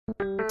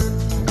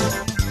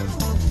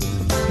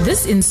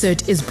This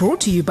insert is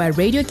brought to you by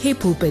Radio K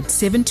Pulpit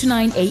 7 to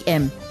 9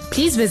 a.m.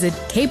 Please visit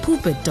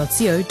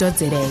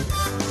kpulpit.co.za.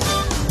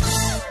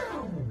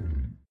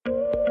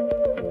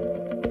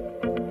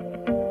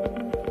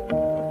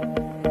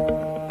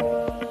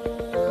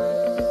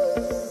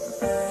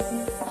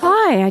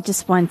 Hi, I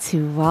just want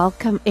to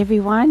welcome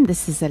everyone.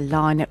 This is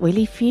Alana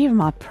Willifear.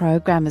 My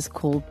program is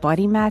called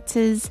Body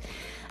Matters,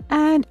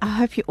 and I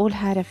hope you all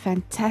had a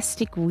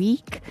fantastic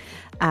week.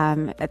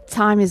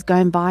 Time is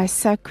going by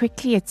so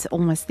quickly. It's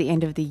almost the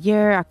end of the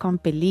year. I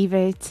can't believe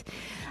it.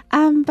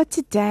 But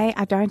today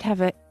I don't have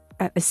a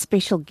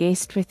special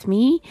guest with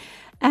me,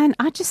 and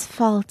I just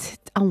felt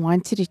I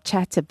wanted to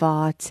chat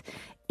about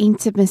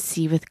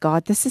intimacy with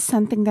God. This is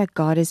something that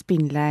God has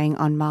been laying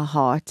on my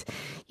heart.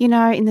 You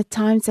know, in the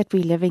times that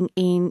we're living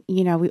in,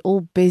 you know, we're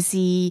all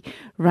busy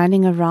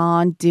running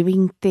around,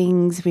 doing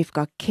things. We've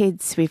got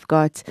kids, we've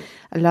got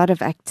a lot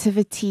of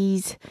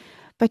activities.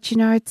 But, you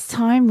know, it's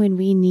time when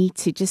we need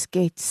to just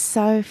get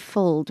so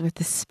filled with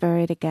the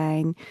Spirit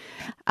again.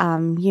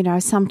 You know,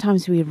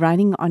 sometimes we're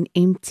running on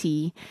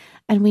empty,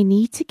 and we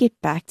need to get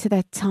back to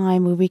that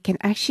time where we can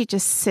actually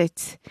just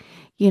sit,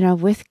 you know,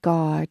 with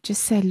God.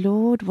 Just say,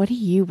 Lord, what do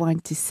you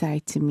want to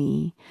say to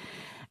me?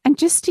 And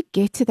just to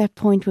get to that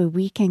point where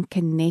we can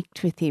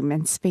connect with Him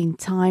and spend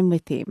time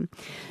with Him.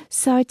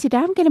 So today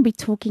I'm going to be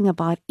talking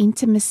about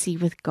intimacy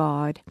with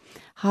God.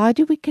 How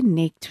do we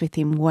connect with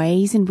Him?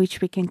 Ways in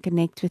which we can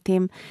connect with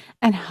Him.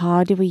 And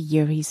how do we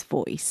hear His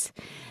voice?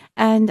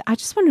 And I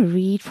just want to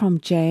read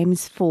from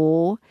James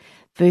 4,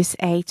 verse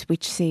 8,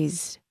 which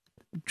says,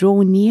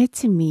 "Draw near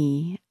to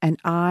me, and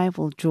I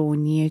will draw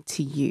near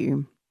to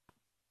you."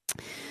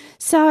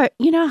 So,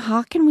 you know,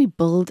 how can we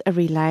build a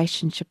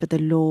relationship with the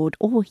Lord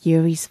or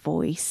hear His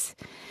voice?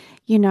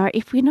 You know,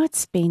 if we're not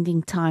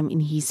spending time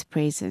in His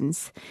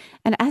presence.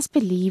 And as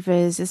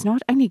believers, it's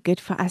not only good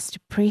for us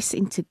to press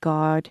into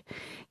God,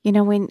 you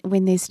know,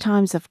 when there's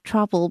times of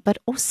trouble, but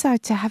also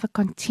to have a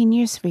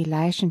continuous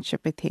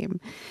relationship with Him.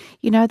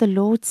 You know, the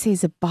Lord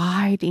says,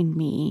 "Abide in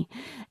me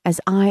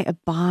as I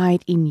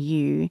abide in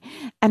you."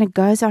 And it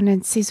goes on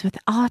and says,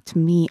 "Without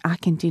me, I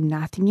can do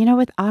nothing." You know,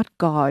 without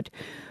God,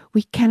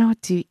 we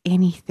cannot do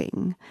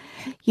anything.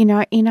 You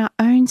know, in our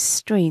own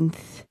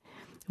strength,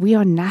 we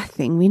are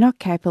nothing. We're not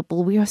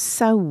capable. We are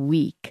so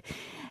weak.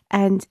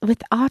 And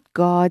without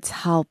God's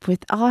help,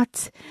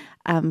 without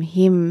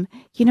Him,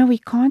 you know, we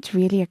can't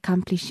really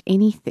accomplish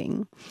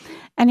anything.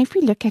 And if we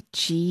look at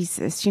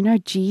Jesus, you know,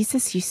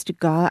 Jesus used to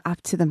go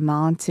up to the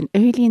mountain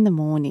early in the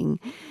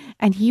morning,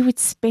 and He would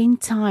spend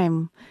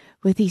time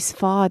with His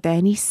Father.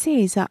 And He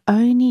says, "I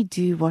only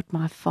do what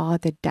my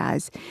Father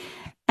does."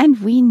 And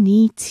we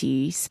need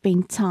to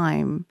spend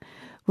time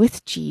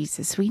with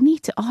Jesus. We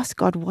need to ask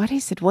God, what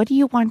is it? What do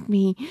you want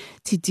me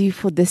to do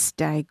for this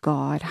day,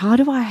 God? How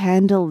do I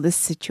handle this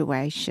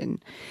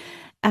situation?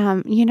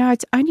 You know,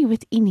 it's only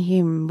within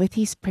Him, with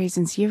His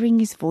presence, hearing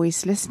His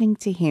voice, listening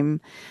to Him,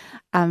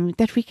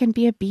 that we can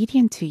be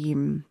obedient to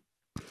Him.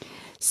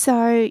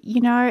 So,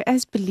 you know,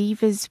 as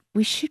believers,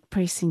 we should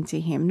press into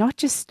Him, not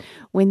just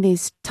when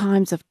there's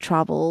times of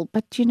trouble,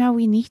 but, you know,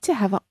 we need to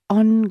have an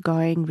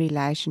ongoing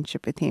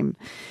relationship with Him,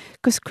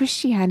 because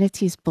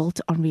Christianity is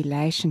built on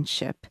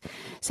relationship.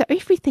 So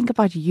if we think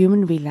about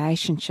human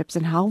relationships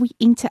and how we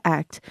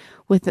interact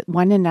with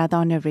one another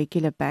on a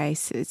regular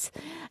basis,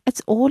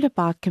 it's all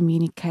about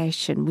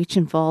communication, which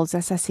involves,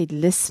 as I said,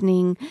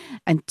 listening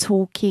and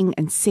talking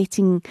and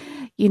setting,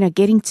 you know,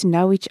 getting to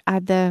know each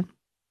other.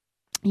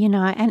 You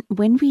know, and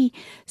when we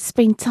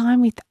spend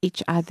time with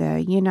each other,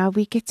 you know,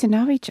 we get to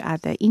know each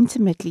other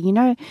intimately. You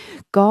know,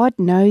 God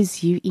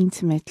knows you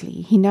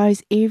intimately. He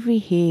knows every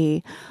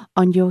hair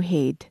on your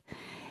head.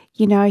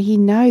 You know, He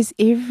knows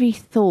every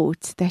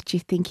thought that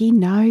you think. He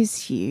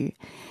knows you.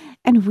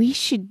 And we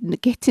should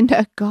get to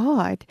know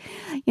God.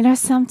 You know,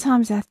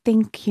 sometimes I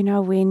think, you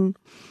know, when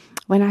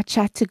I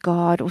chat to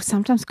God, or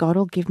sometimes God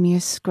will give me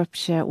a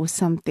scripture or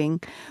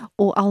something,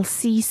 or I'll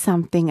see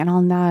something and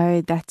I'll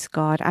know that's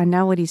God. I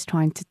know what He's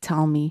trying to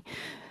tell me,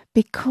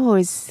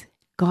 because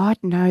God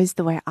knows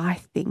the way I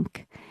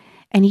think,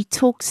 and He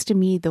talks to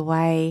me the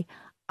way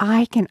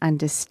I can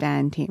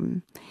understand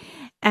Him.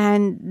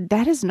 And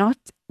that is not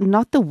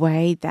the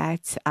way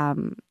that,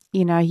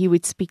 you know, He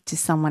would speak to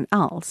someone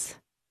else.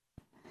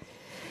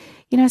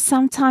 You know,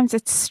 sometimes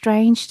it's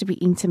strange to be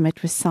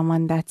intimate with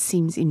someone that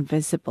seems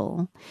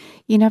invisible,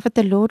 you know, but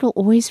the Lord will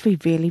always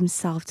reveal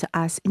Himself to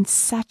us in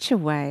such a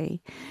way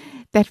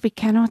that we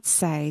cannot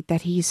say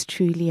that He is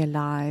truly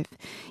alive.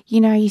 You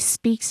know, He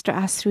speaks to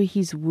us through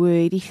His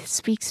word. He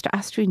speaks to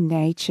us through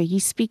nature. He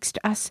speaks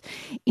to us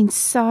in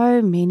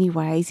so many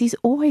ways. He's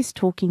always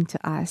talking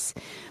to us,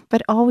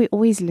 but are we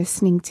always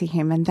listening to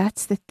Him? And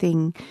that's the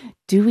thing.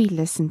 Do we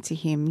listen to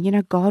Him? You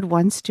know, God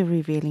wants to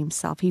reveal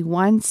Himself. He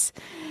wants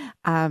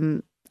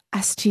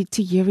us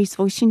to hear His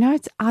voice. You know,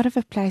 it's out of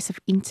a place of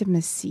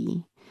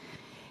intimacy,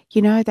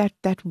 you know,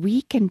 that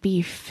we can be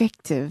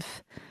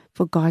effective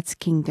for God's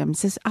kingdom.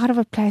 So it's out of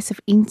a place of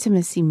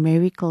intimacy,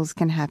 miracles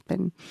can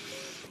happen.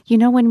 You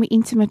know, when we're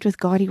intimate with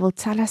God, He will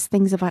tell us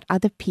things about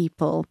other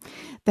people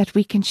that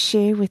we can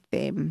share with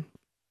them.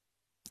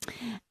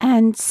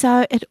 And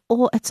so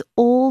it's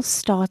all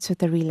starts with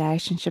the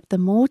relationship. The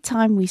more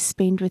time we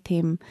spend with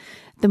him,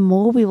 the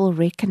more we will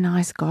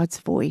recognize God's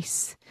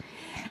voice.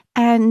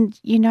 And,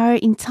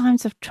 in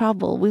times of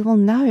trouble, we will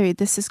know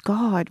this is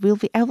God. We'll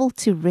be able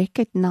to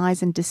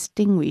recognize and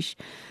distinguish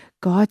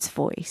God's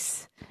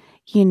voice,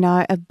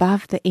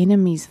 above the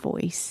enemy's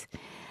voice.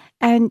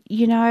 And,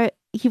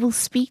 he will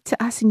speak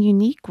to us in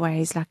unique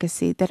ways, like I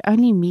said, that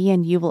only me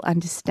and you will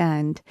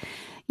understand.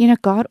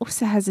 God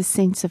also has a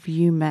sense of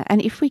humor.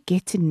 And if we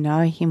get to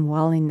know him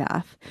well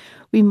enough,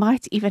 we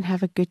might even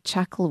have a good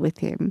chuckle with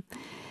him.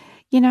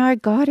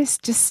 God is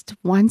just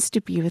wants to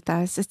be with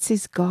us. It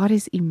says God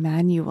is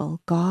Emmanuel.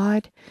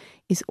 God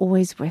is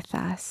always with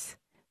us.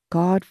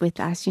 God with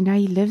us. He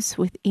lives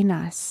within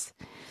us.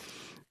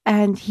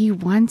 And he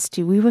wants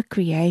to. We were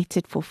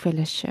created for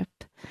fellowship.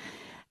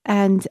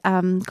 And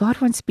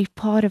God wants to be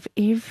part of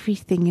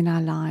everything in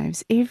our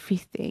lives,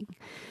 everything.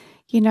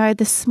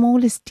 The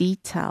smallest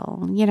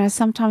detail.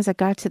 Sometimes I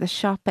go to the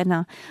shop and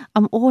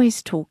I'm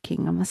always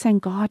talking. I'm saying,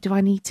 God, do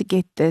I need to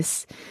get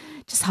this?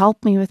 Just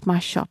help me with my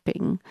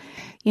shopping.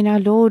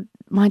 Lord,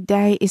 my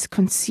day is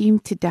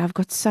consumed today. I've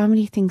got so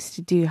many things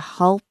to do.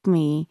 Help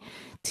me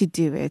to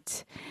do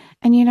it.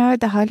 And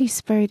the Holy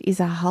Spirit is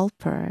our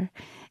helper.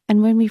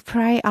 And when we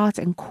pray out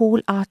and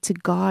call out to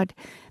God,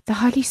 the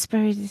Holy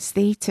Spirit is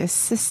there to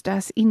assist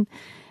us in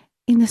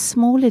the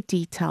smaller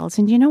details.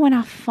 And when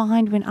I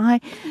find when I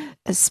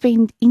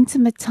spend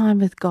intimate time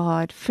with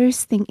God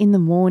first thing in the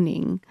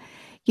morning,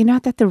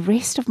 that the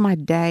rest of my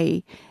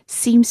day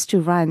seems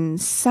to run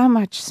so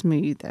much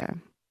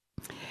smoother.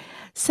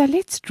 So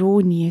let's draw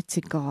near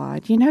to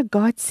God.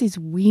 God says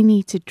we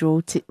need to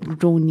draw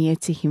near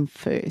to him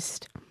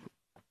first.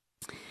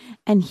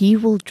 And he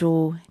will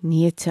draw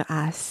near to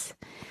us.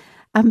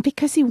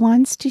 Because he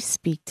wants to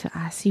speak to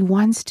us. He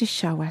wants to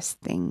show us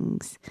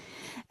things.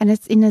 And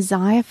it's in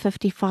Isaiah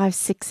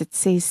 55:6, it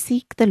says,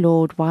 seek the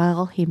Lord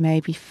while he may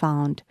be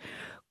found.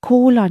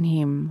 Call on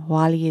him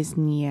while he is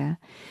near.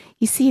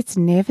 You see, it's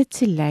never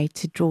too late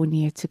to draw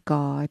near to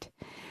God.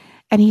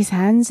 And his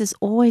hands is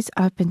always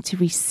open to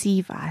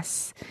receive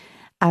us.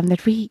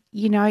 That we,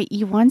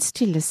 he wants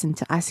to listen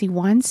to us. He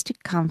wants to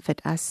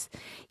comfort us.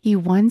 He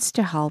wants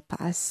to help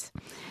us.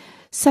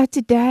 So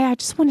today I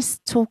just want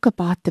to talk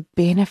about the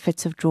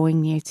benefits of drawing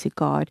near to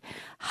God.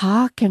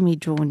 How can we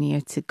draw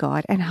near to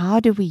God and how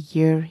do we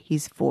hear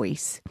his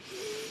voice?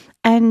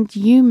 And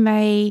you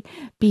may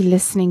be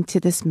listening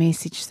to this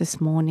message this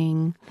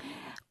morning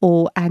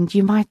and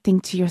you might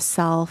think to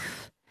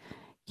yourself,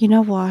 you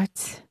know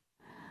what?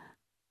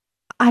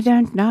 I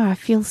don't know. I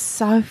feel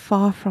so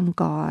far from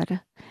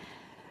God.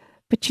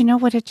 But you know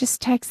what? It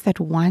just takes that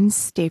one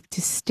step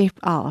to step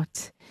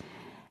out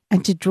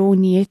and to draw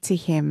near to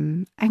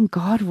him, and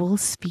God will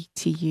speak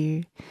to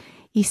you.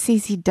 He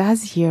says he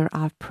does hear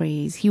our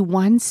prayers. He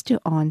wants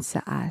to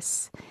answer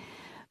us.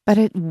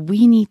 But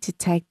we need to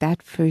take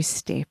that first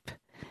step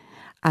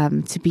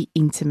to be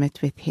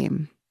intimate with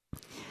him.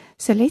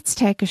 So let's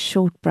take a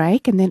short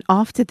break, and then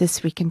after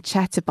this we can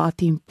chat about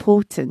the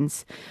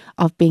importance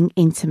of being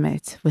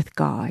intimate with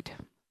God.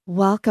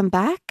 Welcome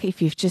back.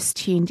 If you've just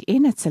tuned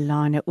in, it's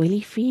Alana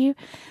Willie for you,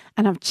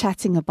 and I'm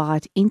chatting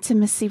about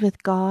intimacy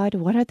with God.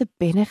 What are the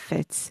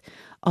benefits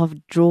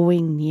of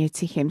drawing near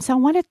to him? So I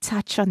want to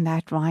touch on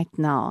that right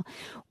now.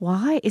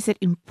 Why is it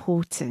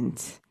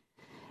important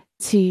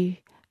to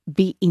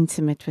be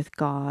intimate with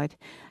God?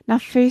 Now,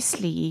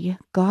 firstly,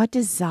 God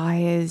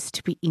desires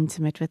to be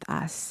intimate with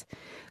us.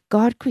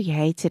 God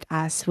created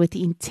us with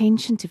the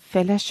intention to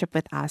fellowship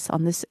with us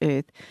on this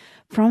earth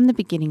from the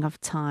beginning of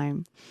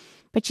time.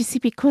 But you see,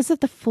 because of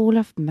the fall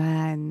of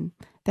man,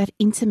 that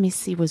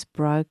intimacy was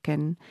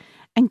broken,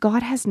 and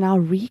God has now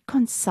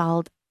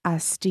reconciled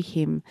us to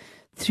him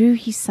through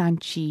his son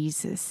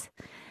Jesus,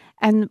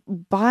 and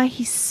by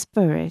his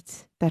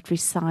Spirit that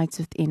resides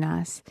within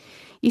us.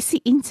 You see,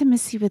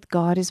 intimacy with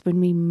God is when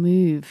we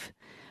move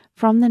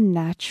from the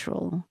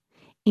natural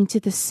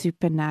into the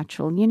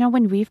supernatural.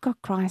 When we've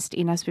got Christ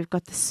in us, we've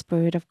got the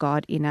Spirit of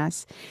God in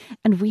us,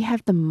 and we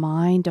have the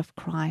mind of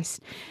Christ.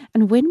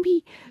 And when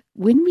we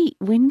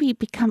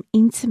become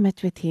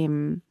intimate with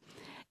him,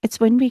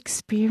 it's when we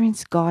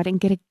experience God and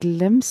get a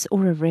glimpse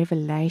or a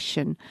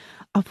revelation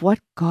of what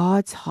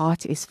God's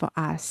heart is for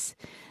us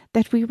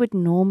that we would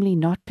normally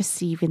not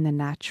perceive in the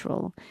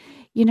natural.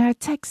 It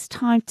takes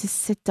time to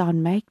sit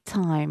down, make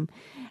time,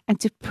 and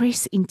to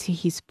press into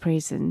his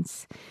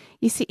presence.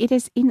 You see, it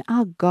is in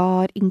our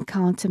God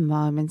encounter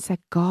moments that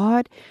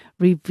God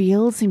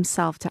reveals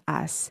himself to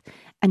us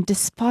and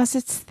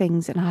deposits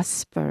things in our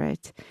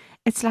spirit.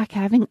 It's like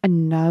having a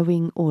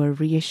knowing or a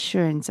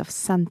reassurance of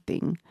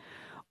something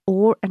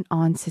or an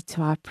answer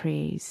to our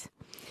prayers.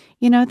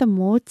 The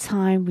more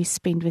time we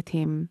spend with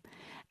him,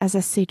 as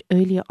I said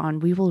earlier on,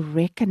 we will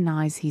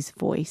recognize his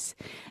voice.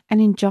 And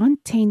in John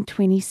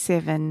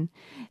 10:27,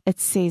 it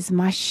says,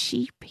 my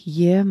sheep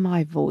hear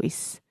my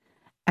voice,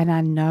 and I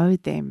know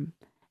them,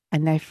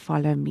 and they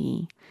follow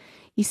me.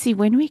 You see,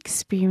 when we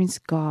experience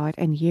God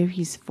and hear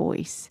his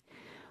voice,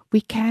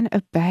 we can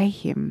obey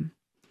him.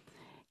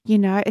 You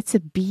know, it's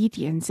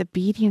obedience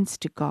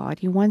to God.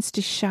 He wants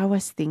to show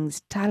us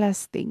things, tell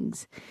us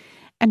things.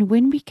 And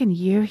when we can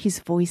hear His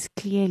voice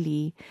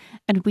clearly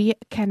and we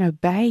can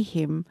obey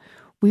Him,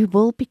 we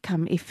will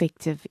become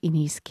effective in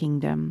His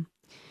kingdom.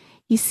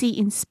 You see,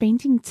 in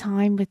spending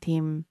time with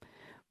Him,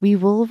 we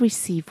will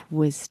receive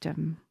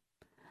wisdom,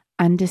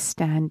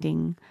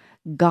 understanding,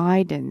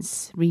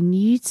 guidance,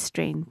 renewed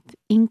strength,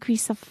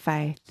 increase of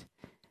faith,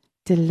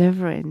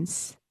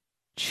 deliverance,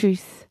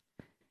 truth,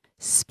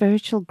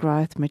 spiritual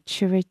growth,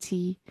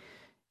 maturity,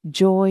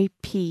 joy,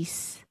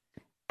 peace,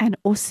 and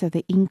also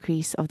the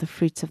increase of the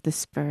fruits of the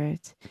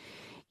Spirit.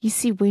 You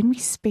see, when we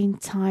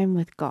spend time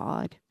with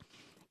God,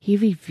 He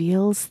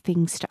reveals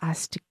things to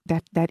us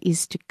that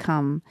is to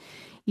come.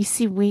 You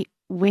see,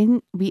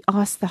 when we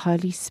ask the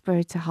Holy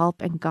Spirit to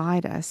help and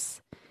guide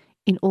us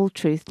in all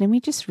truth, let me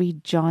just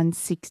read John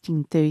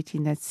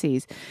 16:13 that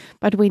says,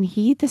 "But when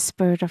He, the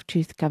Spirit of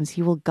truth, comes,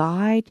 He will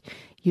guide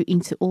you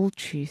into all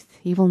truth.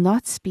 He will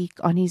not speak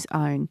on His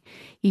own.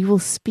 He will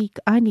speak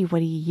only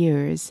what He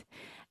hears,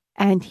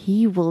 and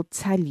He will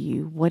tell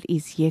you what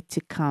is yet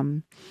to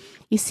come."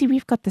 You see,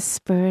 we've got the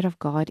Spirit of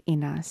God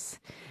in us.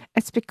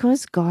 It's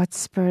because God's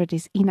Spirit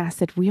is in us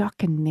that we are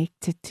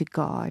connected to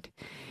God.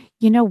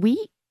 You know,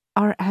 we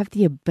have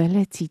the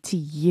ability to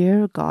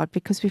hear God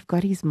because we've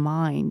got His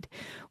mind.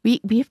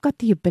 We've got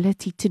the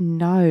ability to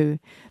know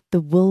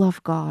the will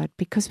of God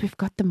because we've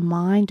got the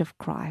mind of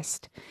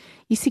Christ.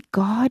 You see,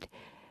 God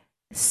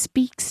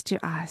speaks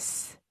to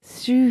us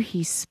through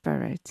His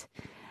Spirit.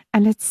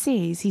 And it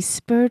says His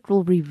Spirit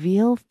will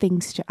reveal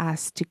things to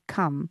us to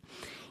come.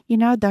 You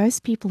know,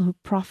 those people who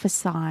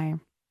prophesy,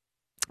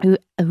 who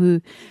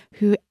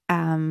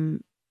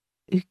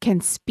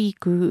can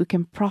speak, who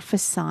can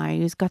prophesy,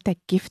 who's got that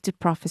gift to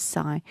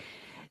prophesy,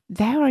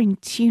 they are in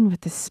tune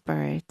with the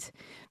Spirit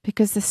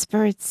because the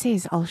Spirit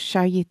says, I'll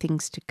show you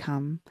things to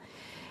come.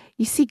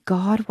 You see,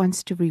 God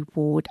wants to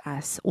reward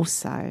us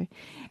also.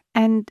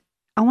 And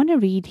I want to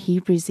read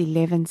Hebrews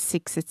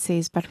 11:6. It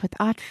says, "But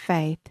without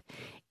faith,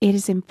 it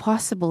is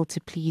impossible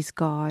to please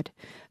God.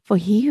 For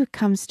he who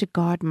comes to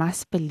God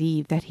must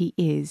believe that He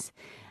is,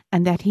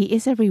 and that He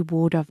is a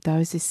rewarder of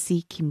those who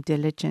seek Him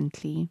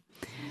diligently."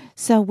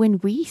 So when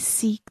we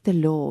seek the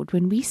Lord,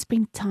 when we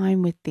spend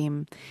time with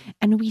Him,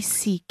 and we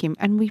seek Him,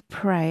 and we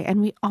pray,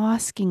 and we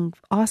ask Him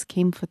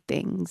for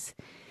things,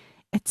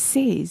 it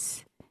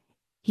says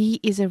He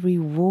is a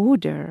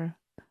rewarder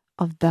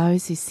of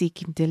those who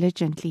seek Him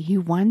diligently. He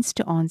wants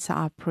to answer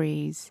our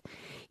prayers.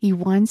 He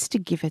wants to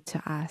give it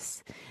to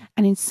us.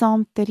 And in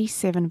Psalm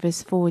 37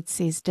 verse 4, it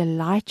says,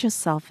 "Delight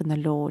yourself in the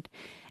Lord,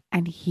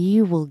 and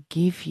He will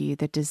give you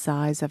the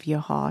desires of your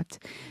heart."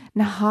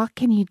 Now, how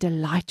can you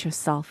delight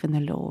yourself in the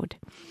Lord?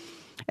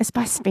 It's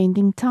by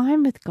spending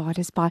time with God.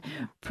 It's by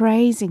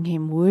praising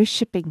Him,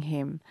 worshiping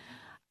Him,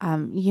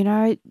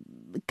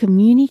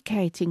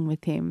 communicating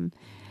with Him.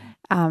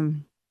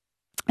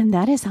 And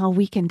that is how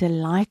we can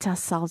delight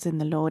ourselves in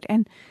the Lord.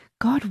 And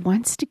God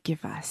wants to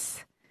give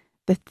us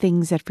the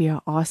things that we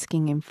are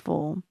asking Him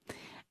for.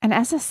 And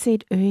as I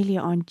said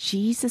earlier on,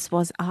 Jesus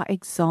was our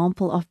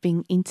example of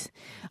being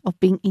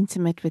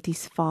intimate with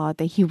His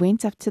Father. He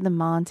went up to the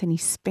mountain, He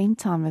spent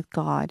time with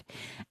God.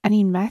 And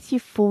in Matthew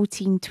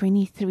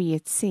 14:23,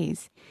 it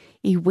says,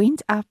 He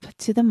went up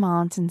to the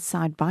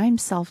mountainside by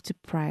Himself to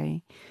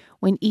pray.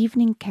 When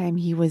evening came,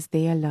 He was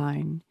there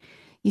alone.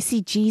 You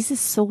see, Jesus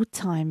sought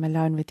time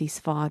alone with His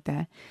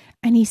Father.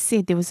 And He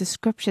said, there was a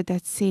scripture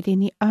that said,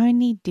 and He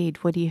only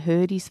did what He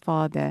heard His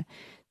Father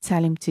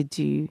tell Him to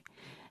do.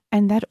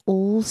 And that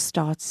all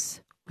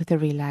starts with a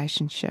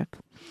relationship.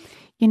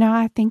 You know,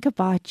 I think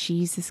about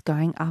Jesus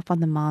going up on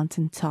the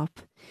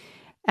mountaintop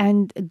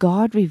and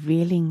God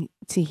revealing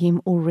to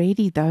Him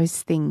already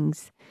those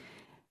things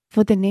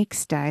for the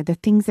next day, the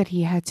things that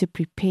He had to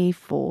prepare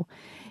for.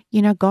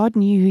 You know, God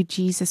knew who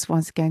Jesus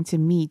was going to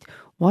meet,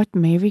 what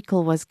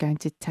miracle was going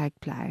to take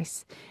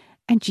place.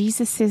 And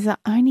Jesus says, I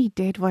only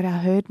did what I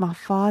heard my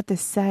Father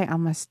say I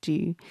must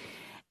do.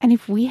 And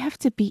if we have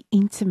to be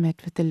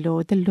intimate with the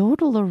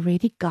Lord will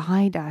already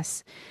guide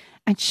us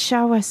and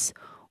show us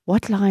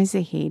what lies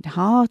ahead,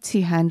 how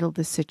to handle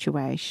the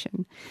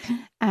situation.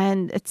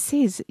 And it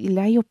says,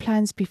 lay your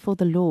plans before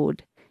the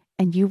Lord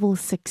and you will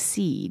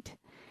succeed.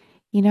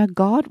 You know,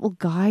 God will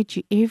guide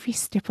you every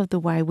step of the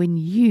way when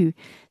you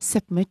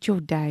submit your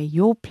day,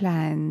 your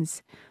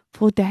plans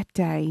for that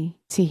day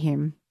to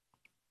Him.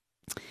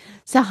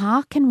 So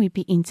how can we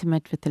be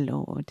intimate with the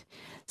Lord?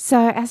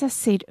 So as I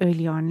said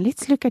earlier on,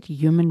 let's look at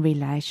human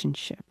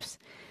relationships.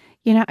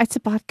 You know, it's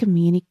about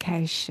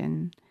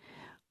communication,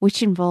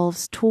 which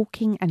involves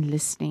talking and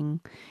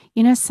listening.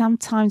 You know,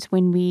 sometimes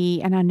when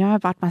and I know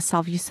about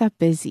myself, you're so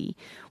busy.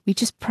 We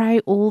just pray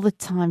all the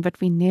time,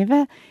 but we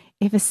never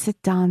ever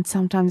sit down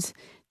sometimes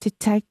to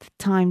take the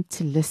time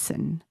to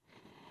listen.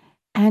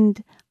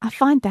 And I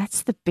find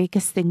that's the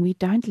biggest thing. We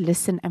don't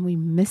listen and we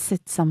miss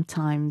it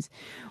sometimes.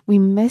 We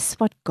miss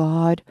what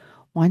God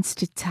wants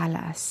to tell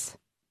us.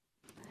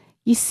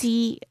 You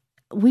see,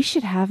 we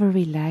should have a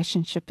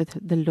relationship with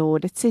the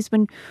Lord. It says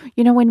when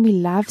we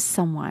love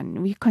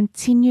someone, we're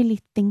continually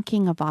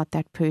thinking about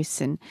that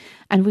person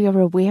and we are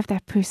aware of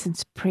that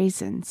person's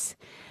presence.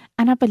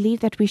 And I believe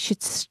that we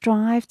should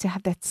strive to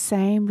have that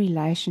same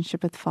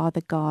relationship with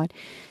Father God,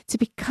 to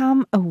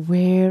become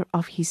aware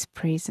of His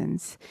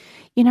presence.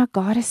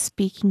 God is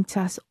speaking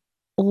to us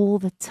all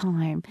the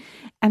time.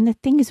 And the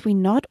thing is, we're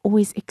not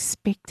always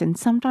expectant.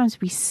 Sometimes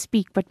we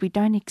speak, but we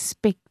don't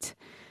expect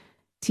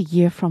to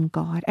hear from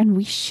God. And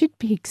we should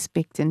be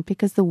expectant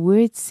because the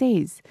word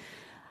says,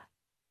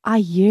 I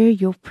hear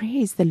your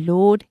prayers. The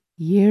Lord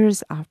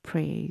hears our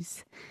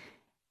prayers.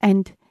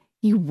 And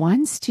He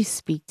wants to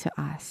speak to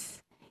us.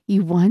 He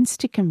wants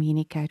to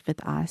communicate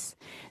with us.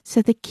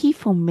 So the key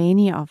for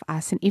many of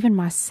us, and even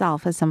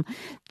myself as I'm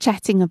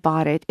chatting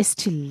about it, is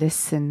to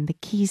listen. The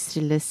key is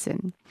to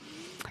listen.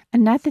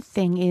 Another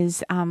thing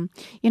is,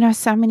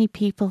 so many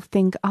people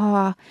think,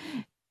 I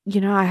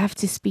have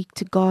to speak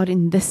to God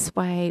in this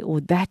way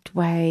or that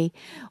way,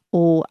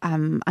 or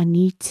I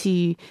need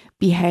to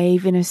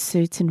behave in a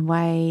certain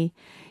way.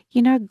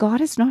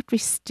 God is not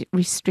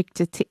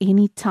restricted to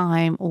any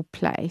time or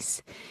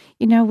place.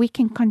 We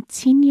can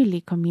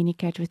continually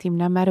communicate with Him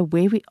no matter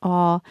where we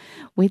are,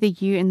 whether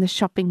you're in the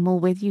shopping mall,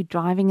 whether you're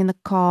driving in the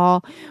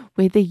car,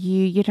 whether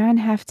you don't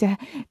have to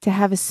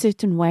have a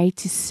certain way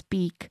to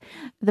speak.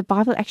 The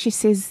Bible actually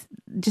says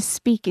just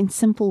speak in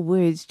simple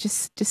words.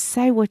 Just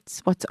say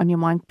what's on your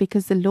mind,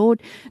 because the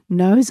Lord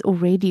knows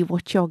already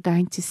what you're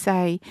going to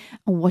say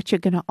and what you're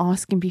going to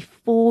ask Him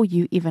before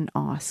you even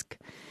ask.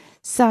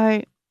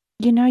 So,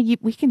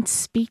 we can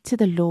speak to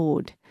the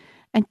Lord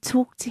and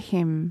talk to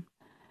Him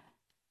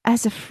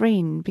as a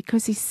friend,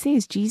 because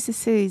Jesus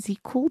says He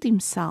called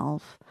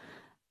Himself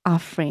our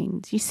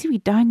friend. You see, we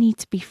don't need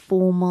to be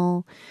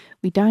formal.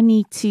 We don't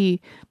need to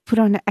put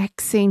on an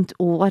accent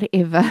or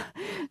whatever.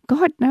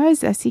 God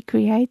knows us. He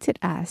created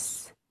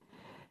us.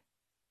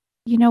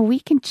 We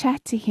can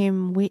chat to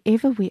Him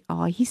wherever we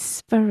are. His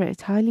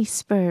Spirit, Holy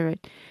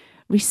Spirit,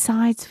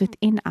 resides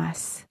within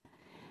us.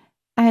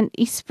 And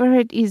His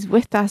Spirit is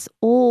with us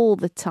all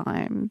the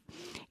time.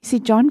 You see,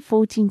 John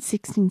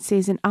 14:16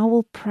 says, and I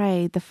will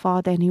pray the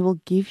Father, and He will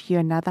give you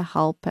another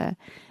helper,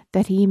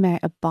 that He may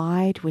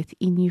abide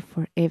within you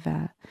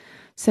forever.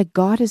 So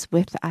God is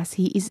with us.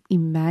 He is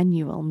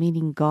Emmanuel,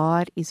 meaning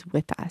God is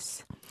with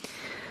us.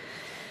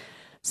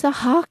 So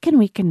how can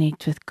we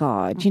connect with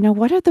God?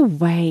 What are the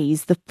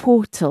ways, the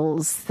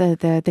portals,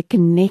 the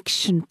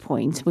connection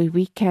points where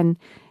we can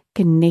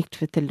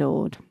connect with the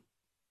Lord?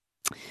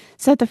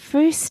 So the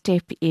first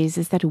step is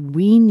that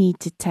we need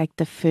to take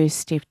the first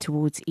step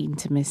towards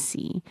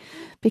intimacy.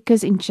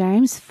 Because in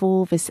James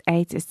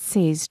 4:8 it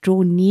says,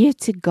 draw near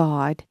to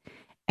God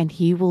and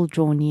He will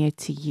draw near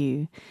to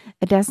you.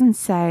 It doesn't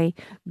say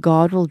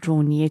God will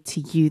draw near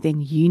to you,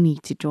 then you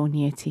need to draw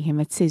near to Him.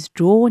 It says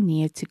draw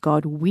near to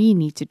God, we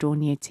need to draw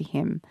near to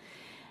Him.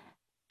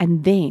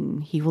 And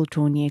then He will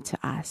draw near to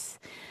us.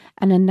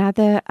 And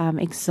another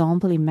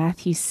example in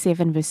Matthew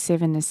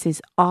 7:7, it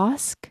says,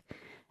 ask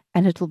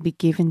and it will be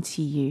given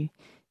to you.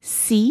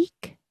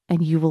 Seek,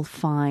 and you will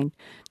find.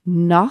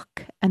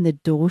 Knock, and the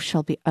door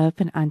shall be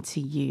open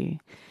unto you.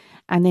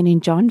 And then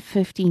in John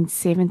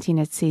 15:17,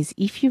 it says,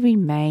 if you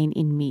remain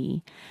in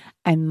me,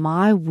 and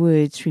my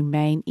words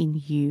remain in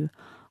you,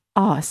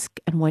 ask,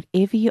 and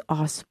whatever you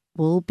ask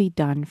will be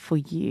done for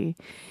you.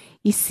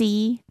 You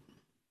see,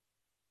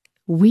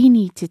 we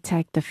need to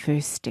take the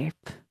first step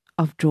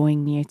of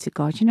drawing near to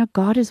God.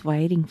 God is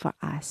waiting for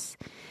us.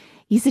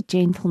 He's a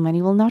gentleman.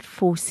 He will not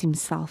force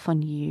Himself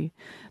on you,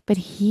 but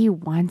He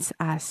wants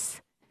us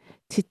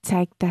to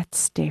take that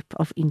step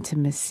of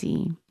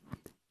intimacy.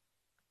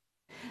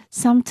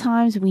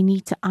 Sometimes we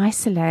need to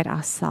isolate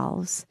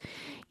ourselves.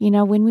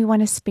 When we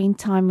want to spend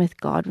time with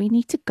God, we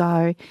need to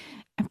go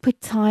and put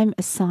time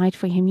aside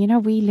for Him.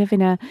 We live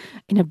in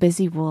a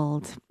busy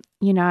world,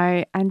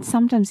 and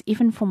sometimes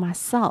even for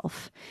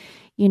myself,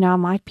 I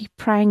might be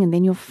praying and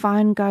then your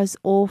phone goes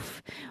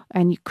off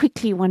and you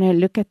quickly want to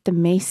look at the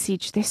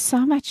message. There's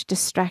so much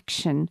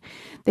distraction.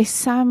 There's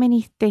so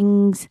many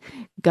things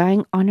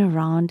going on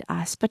around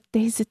us. But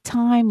there's a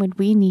time when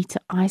we need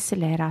to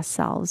isolate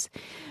ourselves.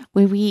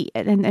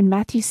 And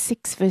Matthew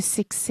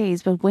 6:6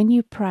 says, but when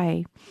you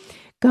pray,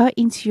 go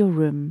into your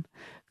room,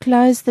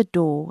 close the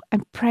door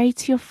and pray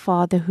to your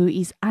Father who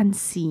is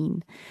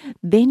unseen.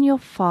 Then your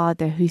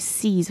Father who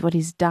sees what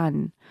is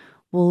done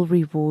will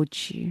reward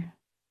you.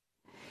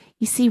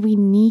 You see, we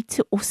need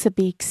to also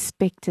be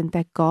expectant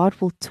that God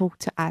will talk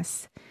to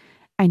us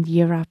and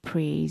hear our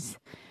prayers.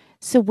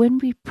 So when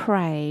we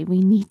pray, we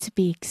need to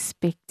be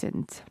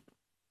expectant.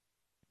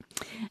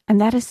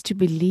 And that is to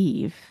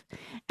believe.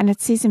 And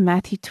it says in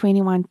Matthew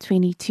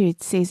 21:22,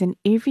 it says, in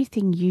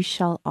everything you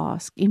shall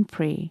ask in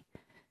prayer,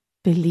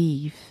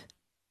 believe,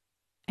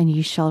 and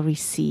you shall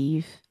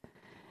receive.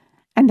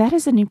 And that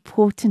is an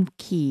important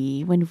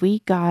key when we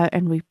go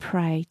and we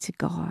pray to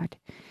God.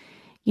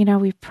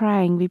 We're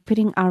praying, we're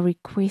putting our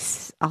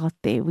requests out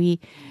there. We're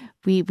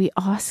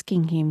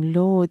asking Him,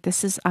 Lord,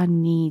 this is our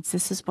needs.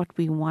 This is what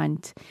we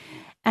want.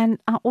 And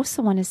I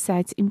also want to say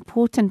it's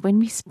important when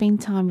we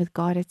spend time with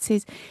God. It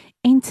says,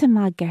 enter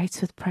my gates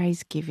with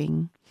praise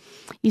giving.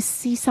 You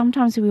see,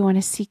 sometimes we want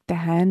to seek the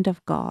hand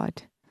of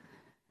God,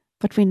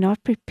 but we're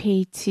not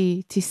prepared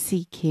to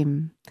seek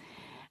Him.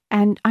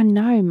 And I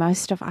know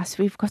most of us,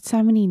 we've got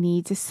so many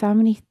needs, there's so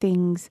many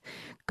things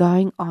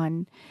going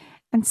on.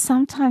 And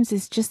sometimes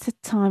it's just a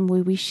time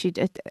where we should,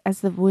 as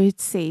the word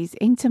says,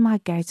 enter my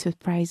gates with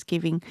praise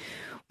giving,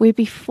 where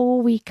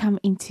before we come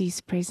into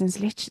His presence,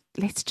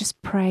 let's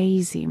just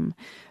praise Him.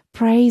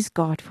 Praise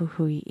God for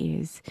who He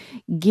is.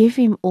 Give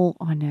Him all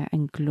honor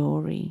and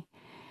glory.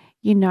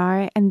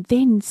 And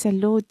then say,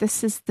 Lord,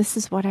 this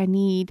is what I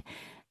need,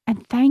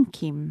 and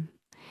thank Him.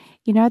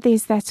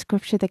 There's that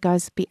scripture that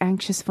goes, be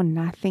anxious for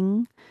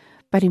nothing,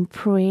 but in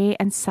prayer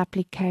and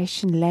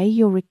supplication, lay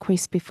your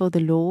request before the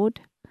Lord.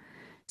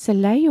 So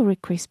lay your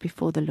request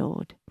before the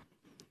Lord.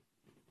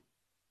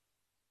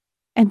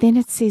 And then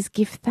it says,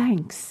 give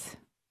thanks.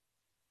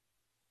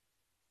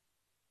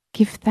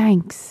 Give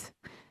thanks.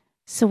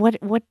 So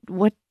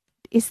what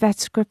is that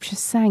scripture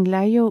saying?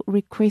 Lay your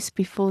request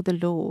before the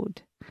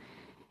Lord.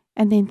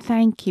 And then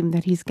thank Him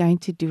that He's going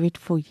to do it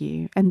for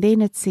you. And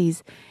then it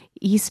says,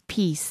 His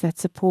peace that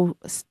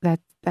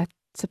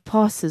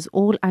surpasses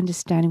all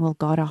understanding will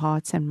guard our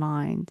hearts and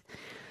minds.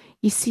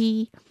 You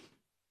see,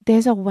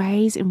 there's a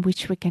ways in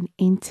which we can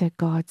enter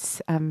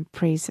God's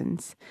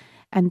presence.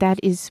 And that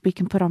is, we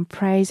can put on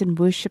praise and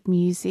worship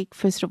music,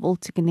 first of all,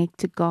 to connect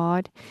to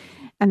God.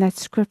 And that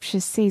scripture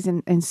says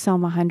in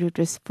Psalm 100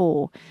 verse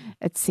 4,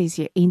 it says,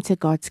 you enter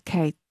God's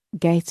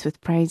gates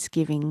with praise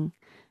giving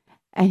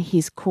and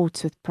His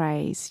courts with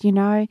praise.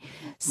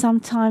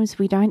 Sometimes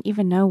we don't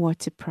even know what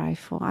to pray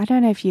for. I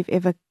don't know if you've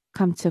ever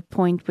come to a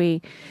point where,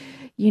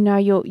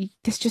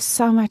 there's just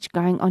so much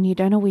going on. You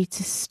don't know where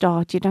to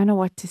start. You don't know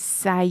what to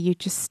say. You're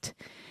just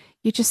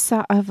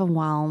so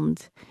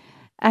overwhelmed.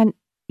 And,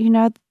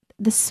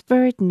 the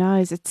Spirit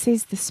knows. It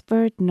says the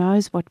Spirit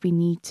knows what we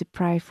need to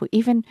pray for,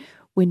 even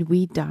when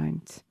we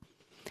don't.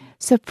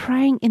 So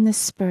praying in the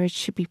Spirit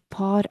should be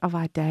part of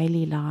our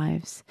daily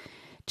lives.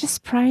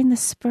 Just pray in the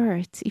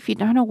Spirit. If you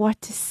don't know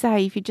what to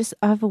say, if you're just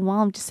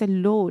overwhelmed, just say,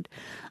 Lord,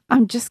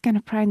 I'm just going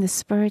to pray in the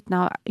Spirit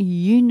now.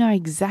 You know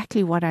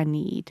exactly what I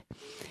need.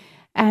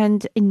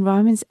 And in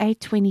Romans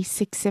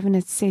 8:26-7,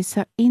 it says,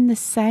 so in the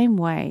same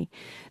way,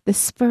 the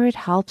Spirit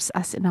helps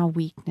us in our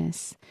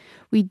weakness.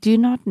 We do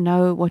not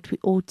know what we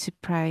ought to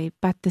pray,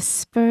 but the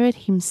Spirit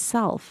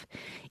Himself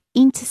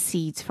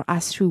intercedes for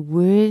us through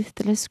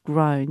wordless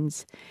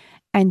groans.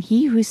 And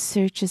He who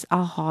searches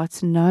our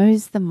hearts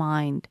knows the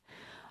mind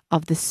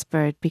of the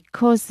Spirit,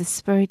 because the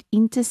Spirit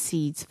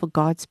intercedes for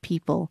God's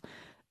people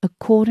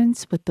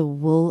accordance with the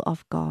will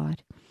of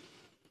God.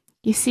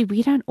 You see,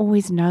 we don't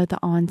always know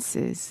the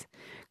answers.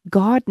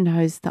 God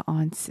knows the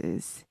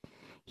answers.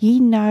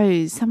 He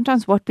knows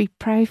sometimes what we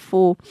pray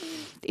for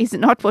is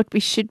not what we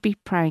should be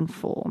praying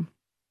for.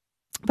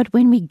 But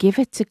when we give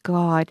it to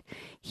God,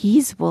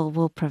 His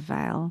will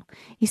prevail.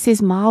 He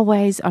says, my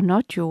ways are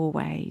not your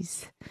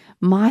ways.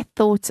 My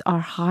thoughts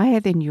are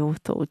higher than your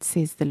thoughts,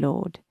 says the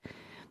Lord.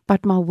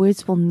 But my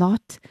words will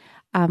not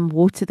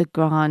water the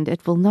ground.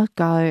 It will not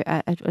go,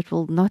 it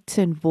will not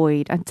turn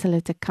void until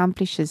it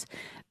accomplishes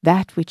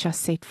that which I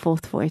set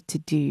forth for it to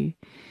do.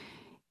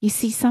 You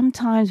see,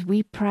 sometimes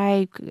we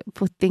pray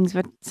for things,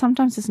 but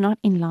sometimes it's not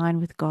in line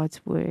with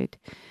God's word.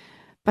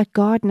 But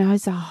God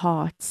knows our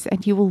hearts,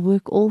 and He will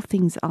work all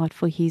things out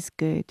for His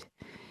good.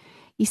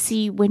 You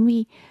see, when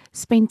we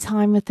spend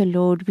time with the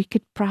Lord, we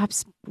could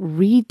perhaps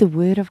read the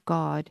Word of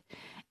God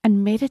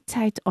and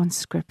meditate on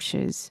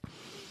scriptures.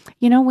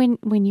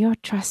 When you're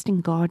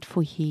trusting God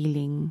for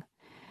healing,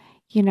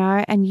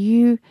 and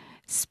you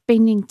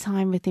spending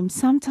time with Him,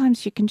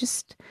 sometimes you can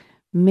just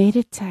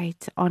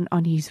meditate on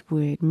His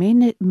word,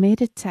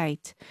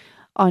 meditate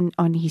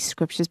on His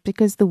scriptures,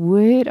 because the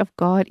word of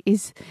God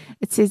it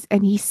says,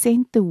 and He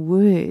sent the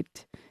word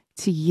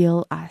to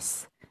heal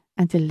us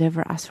and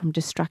deliver us from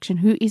destruction.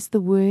 Who is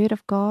the word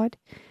of God?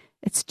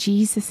 It's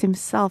Jesus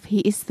Himself. He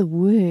is the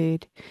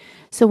word.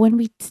 So when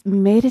we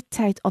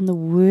meditate on the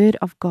word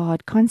of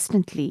God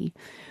constantly,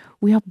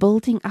 we are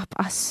building up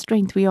our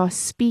strength. We are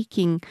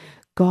speaking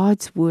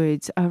God's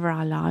words over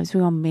our lives.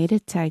 We are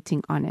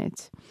meditating on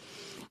it.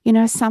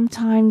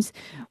 Sometimes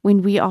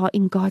when we are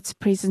in God's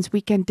presence,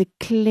 we can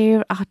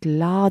declare out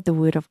loud the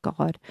word of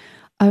God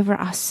over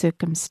our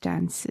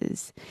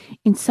circumstances.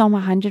 In Psalm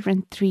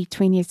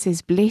 103:20, it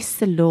says, bless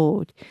the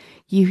Lord,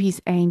 you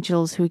His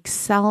angels who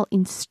excel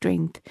in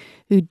strength,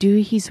 who do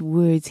His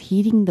words,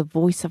 heeding the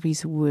voice of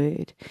His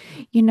word.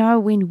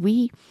 When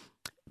we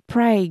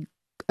pray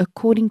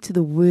according to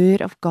the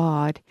word of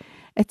God,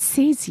 it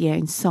says here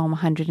in Psalm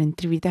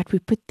 103 that we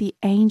put the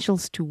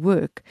angels to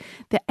work.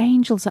 The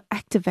angels are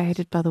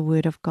activated by the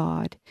word of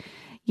God.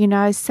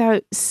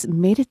 So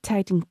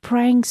meditating,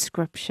 praying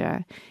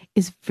scripture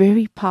is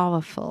very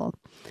powerful.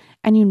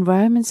 And in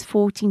Romans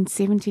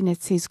 14:17,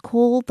 it says,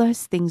 call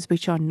those things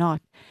which are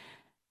not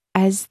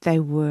as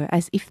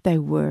if they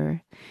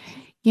were.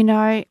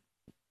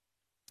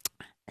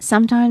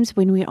 Sometimes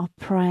when we are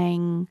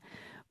praying,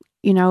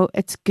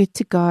 it's good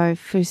to go,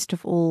 first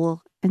of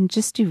all, and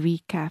just to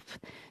recap,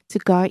 to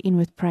go in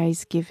with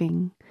praise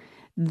giving,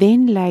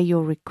 then lay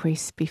your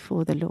requests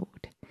before the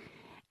Lord.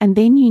 And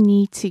then you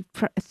need to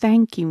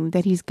thank Him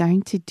that He's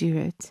going to do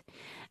it.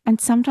 And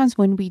sometimes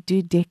when we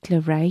do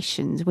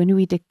declarations, when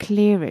we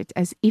declare it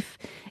as if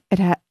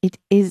it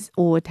is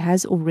or it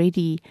has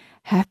already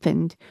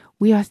happened,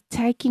 we are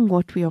taking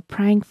what we are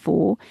praying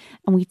for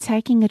and we're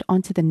taking it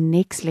onto the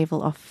next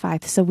level of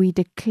faith. So we're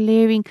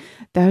declaring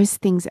those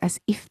things as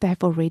if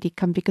they've already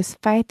come, because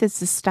faith is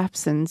the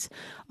substance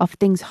of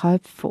things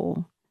hoped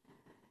for.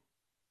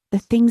 The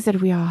things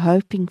that we are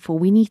hoping for,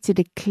 we need to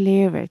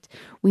declare it.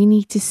 We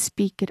need to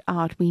speak it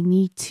out. We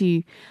need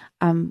to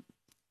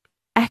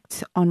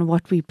act on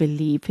what we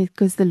believe,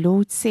 because the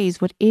Lord says,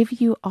 whatever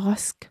you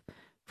ask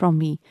from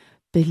me,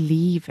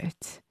 believe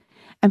it.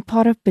 And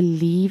part of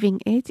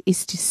believing it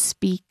is to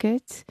speak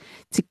it,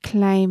 to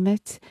claim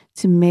it,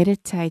 to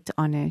meditate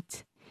on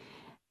it.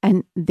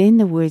 And then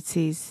the word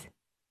says,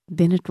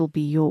 then it will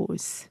be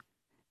yours.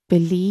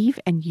 Believe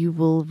and you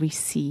will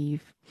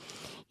receive.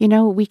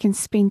 We can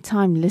spend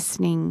time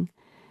listening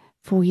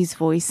for His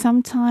voice.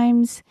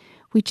 Sometimes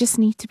we just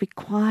need to be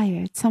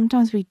quiet.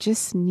 Sometimes we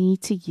just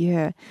need to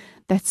hear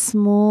that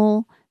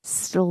small,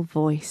 still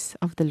voice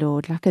of the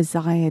Lord, like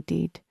Isaiah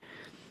did.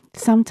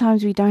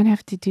 Sometimes we don't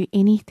have to do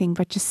anything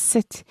but just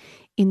sit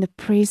in the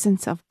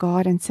presence of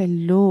God and say,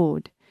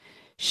 Lord,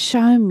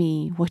 show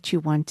me what you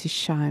want to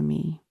show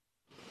me.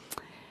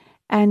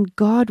 And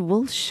God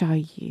will show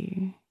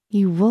you.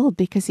 He will,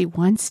 because He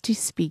wants to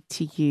speak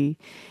to you.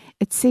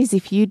 It says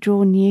if you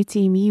draw near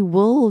to Him, He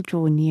will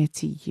draw near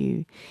to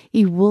you.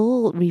 He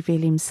will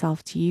reveal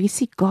Himself to you. You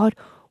see, God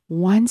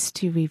wants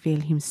to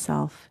reveal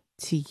Himself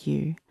to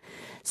you.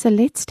 So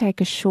let's take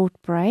a short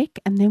break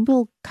and then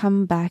we'll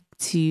come back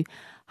to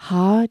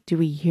how do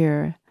we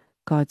hear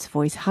God's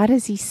voice? How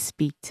does He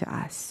speak to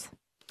us?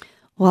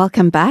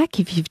 Welcome back.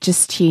 If you've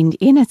just tuned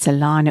in, it's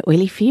Alana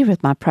Olivier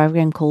with my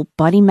program called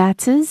Body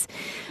Matters.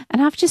 And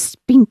I've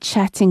just been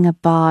chatting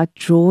about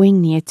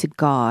drawing near to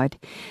God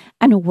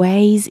and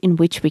ways in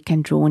which we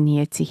can draw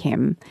near to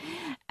Him.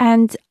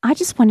 And I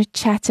just want to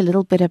chat a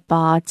little bit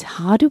about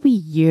how do we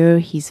hear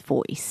His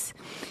voice.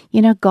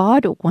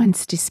 God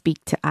wants to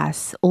speak to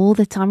us all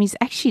the time. He's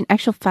actually, in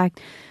actual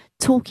fact,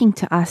 talking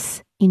to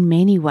us in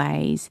many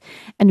ways.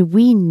 And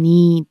we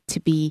need to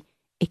be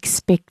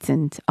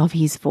expectant of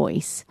His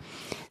voice.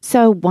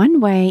 So one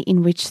way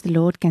in which the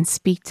Lord can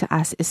speak to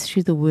us is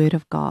through the Word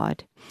of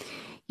God.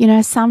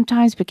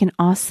 Sometimes we can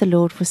ask the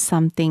Lord for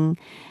something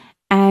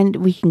and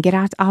we can get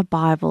out our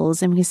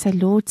Bibles and we can say,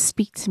 Lord,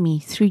 speak to me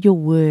through your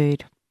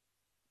Word.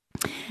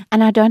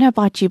 And I don't know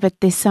about you, but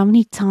there's so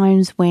many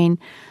times when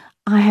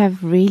I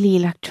have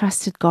really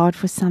trusted God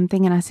for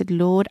something and I said,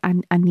 Lord,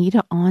 I need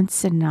an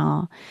answer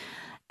now.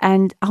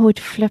 And I would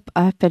flip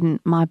open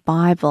my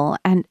Bible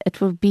and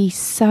it will be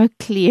so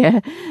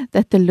clear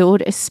that the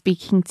Lord is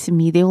speaking to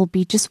me. There will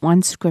be just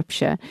one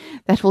scripture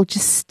that will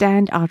just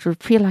stand out. It will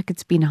feel like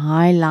it's been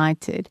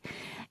highlighted.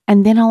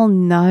 And then I'll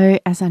know,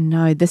 as I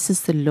know, this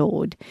is the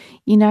Lord.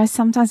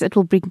 Sometimes it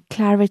will bring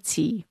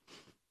clarity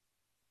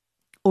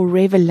or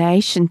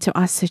revelation to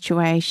our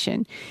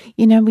situation.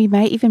 We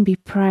may even be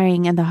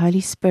praying and the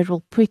Holy Spirit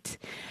will put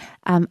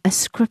a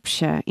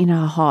scripture in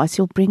our hearts.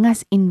 He'll bring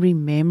us in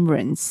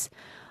remembrance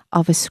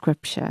of a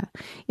scripture.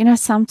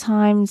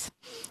 Sometimes,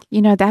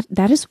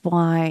 that is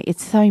why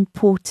it's so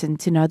important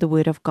to know the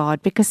Word of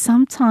God, because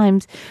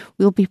sometimes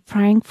we'll be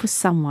praying for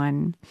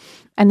someone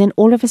and then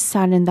all of a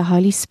sudden the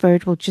Holy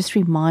Spirit will just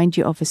remind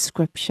you of a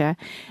scripture,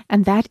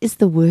 and that is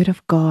the Word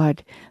of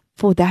God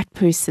for that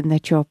person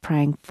that you're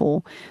praying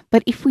for.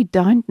 But if we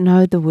don't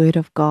know the Word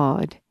of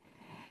God,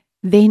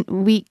 then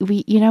we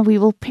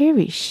will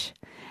perish.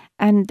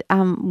 And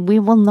we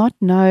will not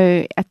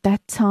know at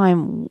that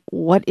time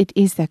what it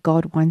is that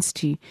God wants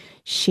to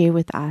share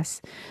with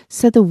us.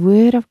 So the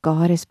Word of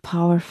God is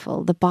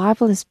powerful. The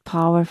Bible is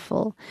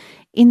powerful.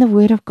 In the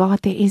Word of God,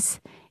 there is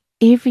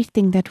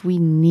everything that we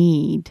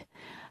need.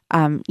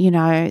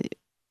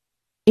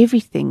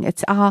 Everything.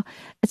 It's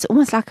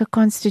almost like a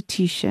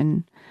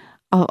constitution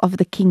of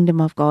the kingdom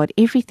of God.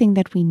 Everything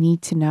that we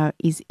need to know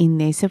is in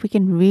there. So we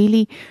can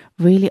really,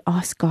 really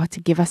ask God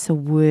to give us a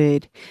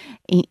word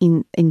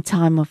in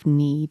time of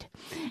need.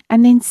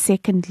 And then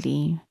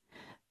secondly,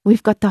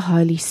 we've got the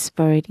Holy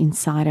Spirit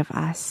inside of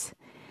us.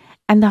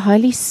 And the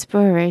Holy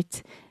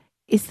Spirit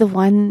is the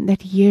one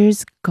that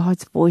hears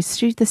God's voice.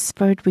 Through the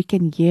Spirit, we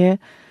can hear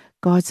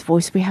God's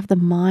voice. We have the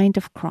mind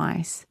of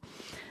Christ.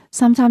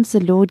 Sometimes the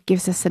Lord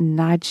gives us a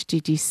nudge to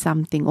do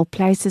something or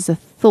places a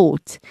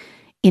thought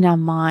in our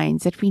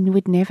minds that we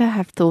would never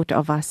have thought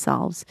of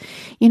ourselves.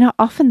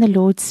 Often the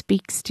Lord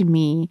speaks to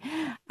me,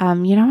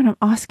 when I'm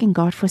asking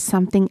God for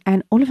something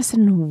and all of a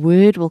sudden a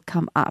word will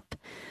come up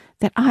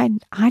that I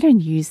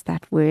don't use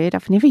that word.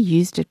 I've never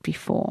used it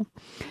before.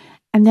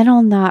 And then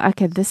I'll know,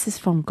 okay, this is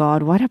from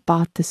God. What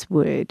about this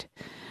word?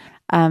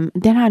 Then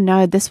I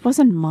know this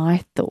wasn't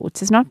my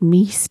thoughts. It's not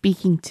me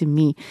speaking to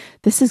me.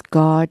 This is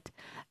God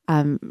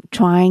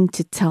trying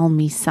to tell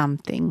me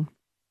something.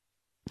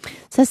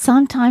 So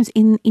sometimes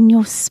in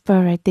your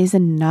spirit, there's a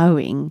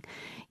knowing,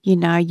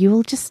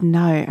 you'll just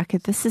know, okay,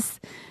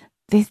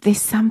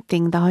 there's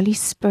something, the Holy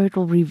Spirit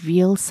will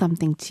reveal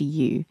something to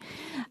you.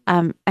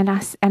 And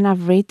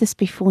I've read this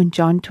before in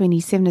John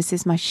 27. It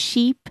says, "My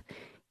sheep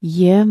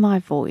hear my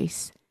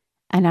voice,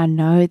 and I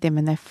know them,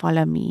 and they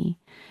follow me.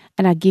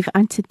 And I give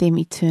unto them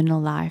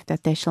eternal life,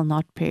 that they shall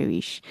not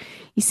perish."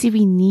 You see,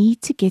 we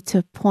need to get to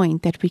a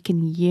point that we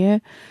can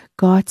hear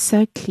God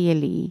so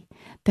clearly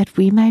that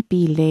we may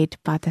be led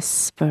by the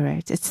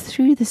Spirit. It's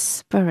through the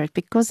Spirit,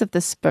 because of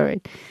the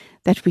Spirit,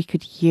 that we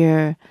could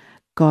hear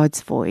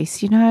God's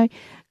voice.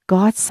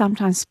 God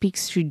sometimes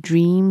speaks through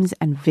dreams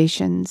and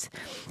visions.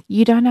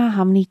 You don't know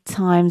how many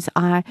times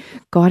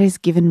God has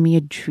given me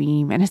a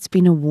dream, and it's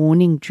been a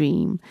warning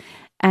dream.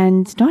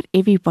 And not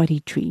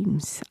everybody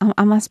dreams.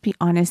 I must be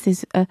honest.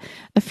 There's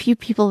a few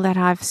people that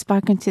I've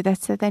spoken to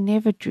that said they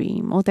never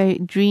dream, or they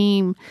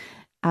dream,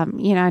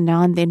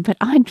 now and then. But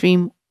I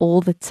dream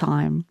all the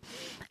time.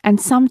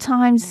 And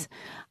sometimes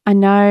I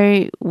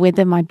know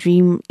whether my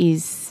dream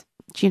is,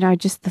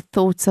 just the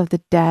thoughts of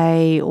the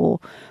day,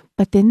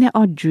 but then there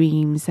are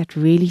dreams that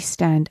really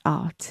stand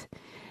out.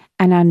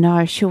 And I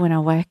know, sure, when I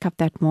wake up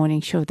that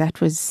morning, sure, there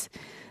was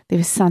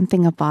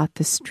something about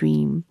this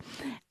dream.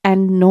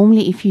 And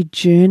normally, if you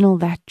journal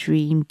that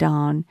dream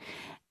down,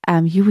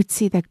 you would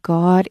see that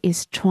God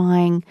is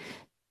trying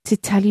to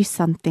tell you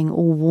something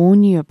or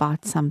warn you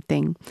about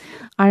something.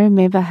 I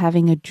remember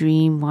having a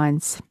dream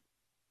once,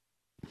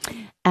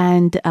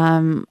 and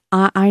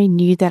I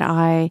knew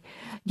that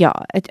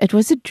it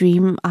was a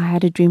dream. I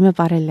had a dream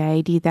about a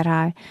lady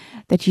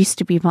that used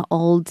to be my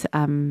old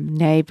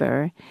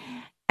neighbor.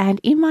 And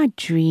in my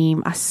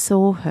dream, I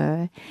saw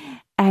her,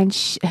 and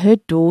her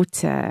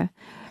daughter,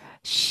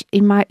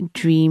 in my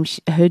dream,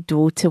 her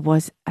daughter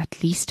was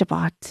at least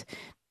about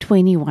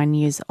 21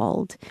 years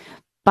old.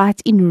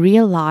 But in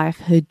real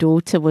life, her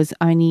daughter was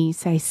only,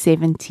 say,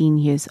 17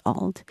 years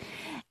old.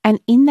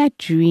 And in that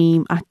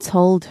dream, I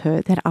told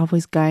her that I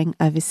was going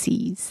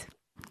overseas.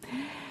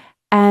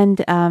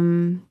 And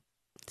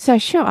so,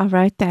 sure, I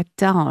wrote that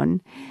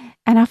down,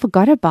 and I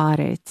forgot about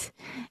it.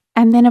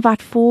 And then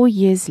about 4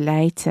 years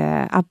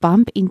later, I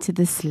bump into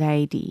this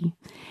lady.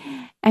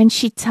 And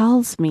she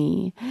tells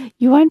me,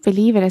 "You won't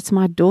believe it, it's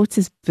my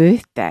daughter's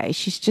birthday.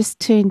 She's just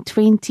turned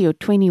 20 or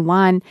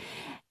 21.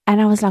 And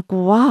I was like,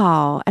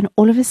 wow. And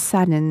all of a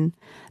sudden,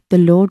 the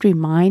Lord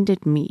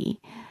reminded me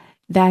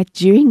that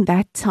during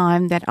that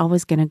time that I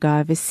was going to go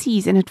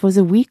overseas, and it was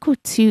a week or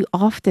two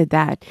after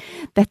that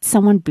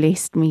someone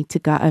blessed me to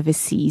go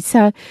overseas.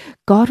 So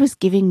God was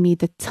giving me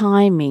the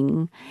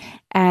timing,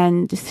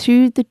 and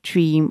through the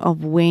dream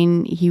of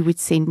when He would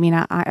send me.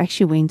 And I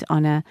actually went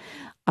on a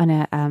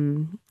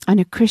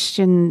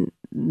Christian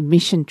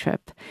mission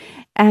trip,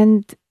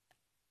 and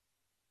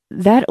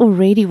that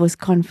already was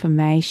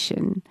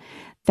confirmation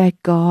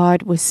that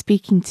God was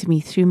speaking to me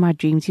through my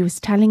dreams. He was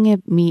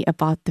telling me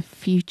about the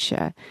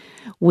future.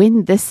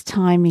 When this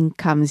timing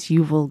comes,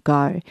 you will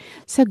go.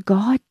 So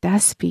God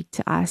does speak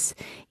to us.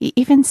 He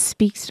even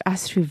speaks to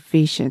us through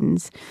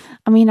visions.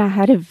 I mean, I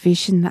had a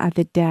vision the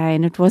other day,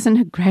 and it wasn't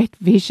a great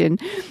vision,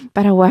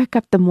 but I woke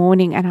up the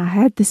morning and I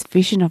had this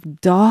vision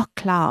of dark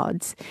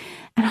clouds.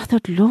 And I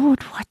thought,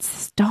 Lord, what's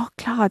this dark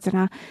clouds? And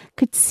I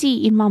could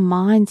see in my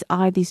mind's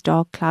eye these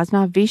dark clouds.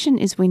 Now, vision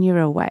is when you're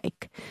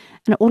awake,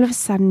 and all of a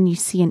sudden you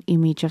see an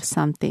image of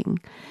something.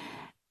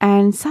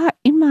 And so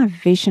in my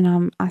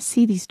vision, I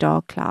see these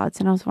dark clouds,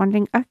 and I was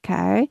wondering,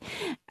 okay.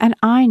 And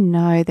I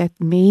know that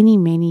many,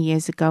 many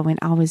years ago when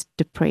I was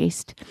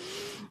depressed,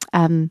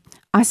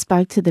 I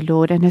spoke to the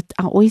Lord, and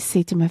I always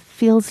said to him, it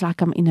feels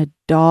like I'm in a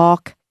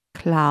dark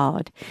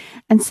cloud.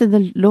 And so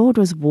the Lord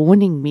was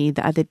warning me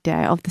the other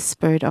day of the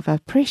spirit of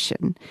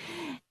oppression.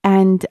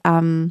 And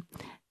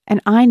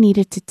I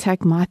needed to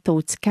take my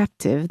thoughts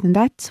captive. And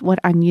that's what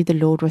I knew the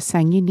Lord was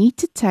saying. You need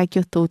to take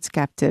your thoughts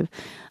captive.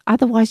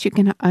 Otherwise, you're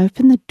going to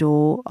open the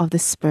door of the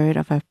spirit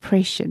of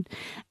oppression.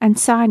 And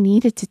so I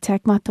needed to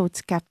take my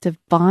thoughts captive,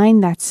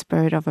 bind that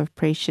spirit of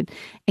oppression,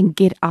 and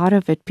get out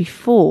of it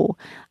before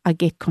I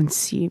get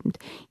consumed.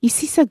 You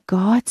see, so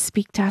God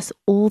speaks to us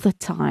all the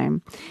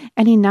time.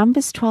 And in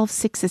Numbers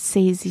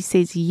 12:6, He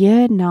says,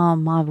 "Hear now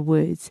my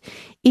words.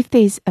 If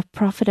there's a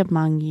prophet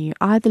among you,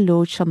 I, the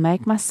Lord, shall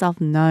make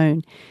myself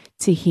known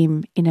to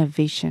him in a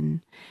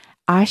vision.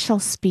 I shall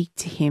speak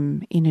to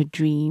him in a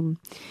dream."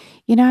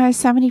 You know,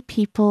 so many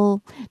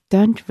people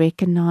don't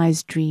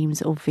recognize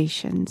dreams or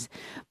visions,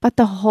 but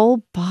the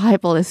whole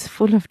Bible is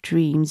full of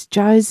dreams.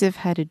 Joseph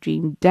had a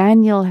dream.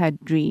 Daniel had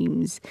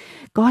dreams.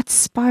 God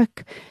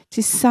spoke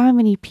to so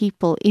many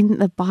people in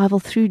the Bible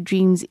through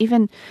dreams,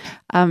 even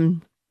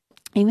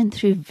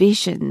through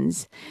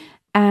visions.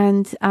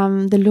 And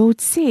the Lord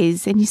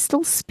says, and He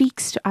still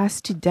speaks to us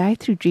today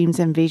through dreams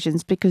and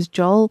visions, because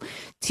Joel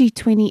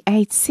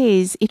 2:28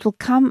 says, "It will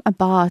come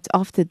about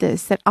after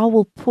this that I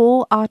will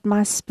pour out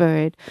my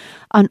spirit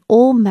on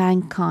all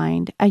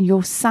mankind, and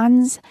your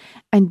sons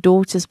and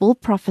daughters will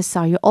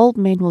prophesy, your old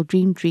men will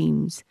dream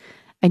dreams,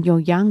 and your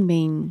young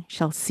men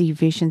shall see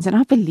visions." And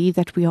I believe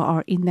that we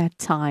are in that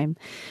time.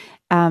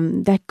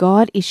 that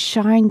God is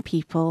showing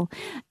people.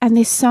 And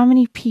there's so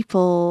many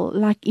people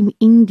like in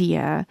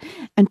India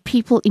and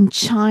people in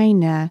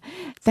China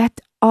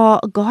that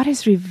God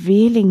is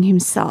revealing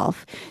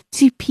himself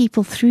to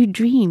people through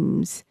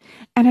dreams.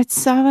 And it's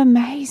so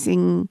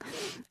amazing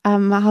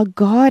how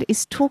God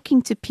is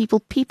talking to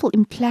people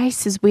in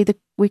places where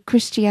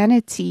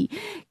Christianity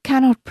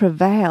cannot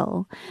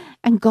prevail.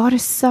 And God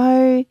is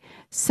so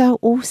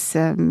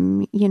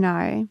awesome,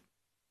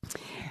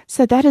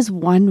 So that is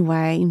one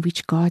way in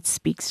which God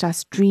speaks to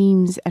us,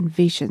 dreams and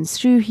visions,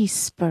 through his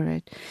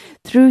Spirit,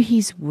 through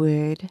his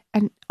word,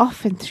 and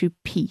often through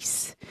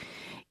peace.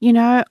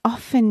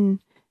 Often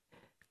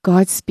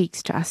God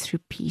speaks to us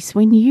through peace.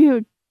 When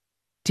you're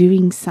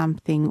doing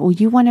something or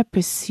you want to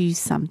pursue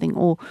something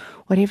or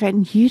whatever,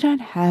 and you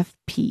don't have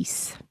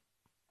peace,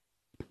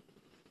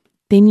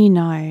 then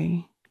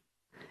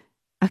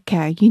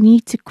okay, you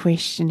need to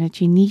question it.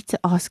 You need to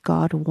ask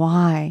God,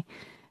 why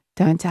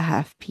don't I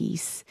have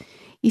peace?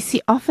 You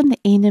see, often the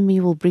enemy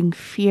will bring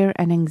fear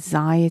and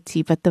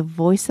anxiety, but the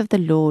voice of the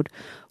Lord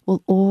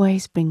will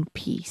always bring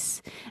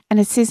peace. And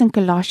it says in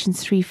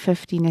Colossians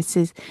 3:15, it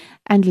says,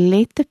 and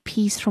let the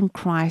peace from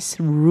Christ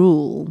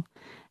rule.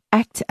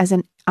 Act as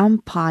an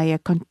umpire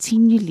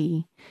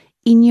continually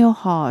in your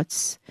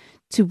hearts,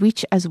 to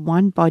which as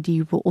one body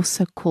you were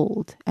also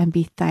called, and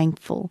be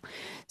thankful.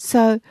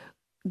 So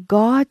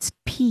God's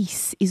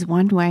peace is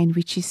one way in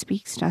which he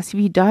speaks to us. If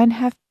you don't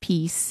have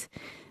peace,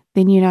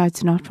 then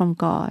it's not from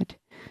God.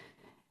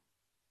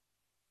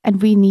 And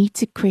we need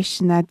to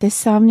question that. There's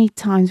so many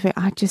times where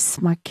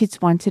my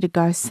kids wanted to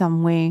go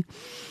somewhere,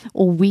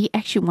 or we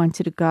actually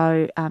wanted to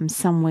go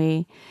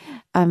somewhere.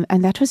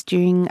 And that was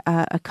during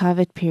a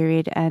COVID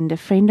period. And a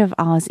friend of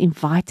ours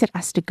invited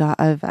us to go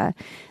over.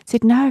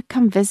 Said, no,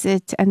 come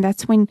visit. And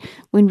that's when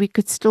we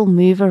could still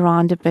move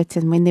around a bit.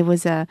 And when there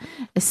was a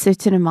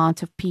certain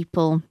amount of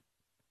people,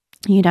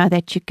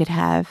 that you could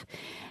have.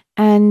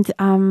 And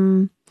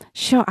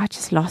sure, I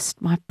just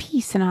lost my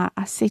peace. And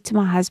I said to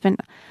my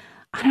husband,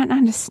 I don't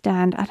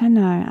understand. I don't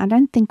know. I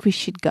don't think we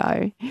should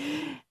go.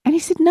 And he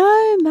said,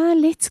 no,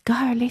 man, let's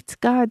go.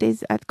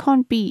 It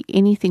can't be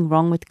anything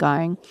wrong with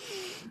going.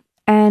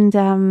 And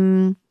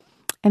then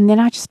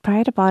I just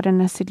prayed about it,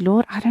 and I said,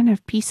 Lord, I don't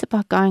have peace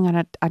about going.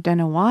 And I don't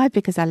know why,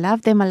 because I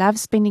love them. I love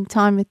spending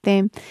time with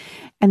them.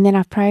 And then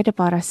I prayed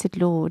about it. I said,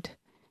 Lord,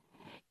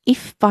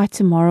 if by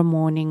tomorrow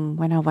morning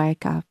when I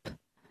wake up,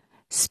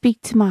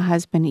 speak to my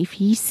husband. If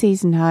he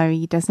says no,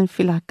 he doesn't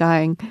feel like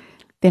going,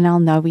 then I'll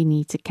know we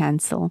need to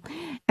cancel.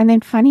 And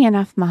then funny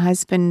enough, my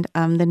husband,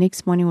 the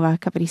next morning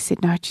woke up and he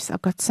said, no,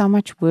 I've got so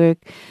much work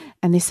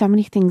and there's so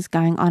many things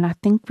going on. I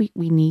think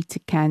we need to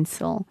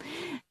cancel.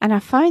 And I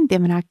phoned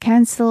them and I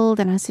cancelled,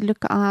 and I said,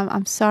 look,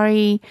 I'm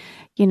sorry,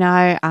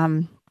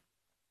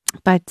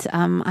 but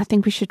I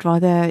think we should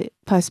rather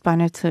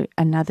postpone it to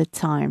another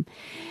time.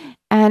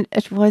 And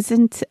it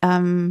wasn't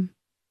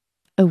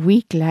a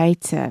week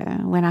later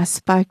when I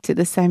spoke to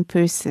the same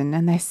person,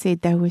 and they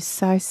said they were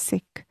so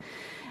sick.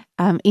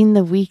 In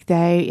the week,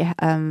 they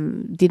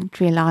didn't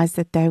realize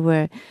that they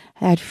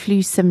had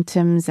flu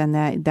symptoms, and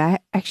they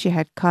actually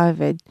had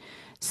COVID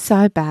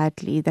so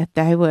badly that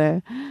they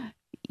were,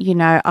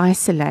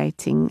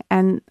 isolating.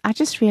 And I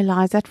just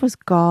realized that was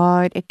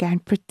God again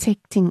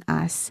protecting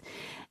us.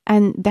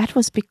 And that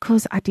was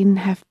because I didn't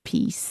have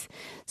peace.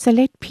 So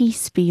let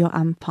peace be your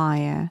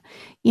umpire.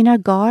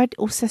 God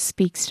also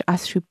speaks to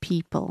us through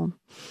people.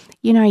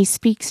 He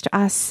speaks to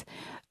us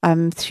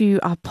through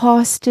our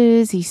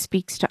pastors. He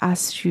speaks to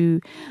us through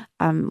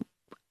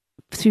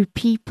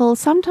people.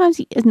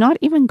 Sometimes not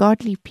even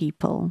godly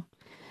people.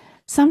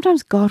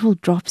 Sometimes God will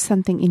drop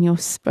something in your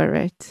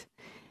spirit,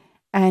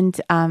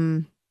 and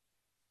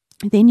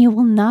then you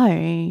will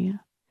know,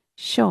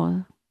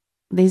 sure,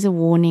 there's a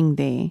warning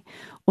there.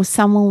 Or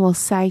someone will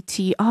say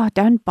to you, oh,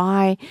 don't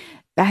buy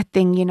that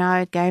thing,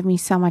 it gave me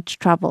so much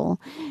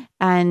trouble.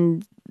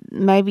 And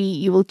maybe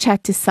you will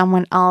chat to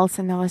someone else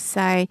and they will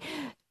say,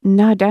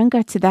 no, don't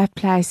go to that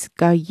place,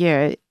 go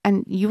here.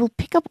 And you will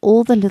pick up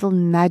all the little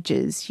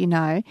nudges,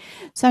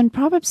 So in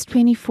Proverbs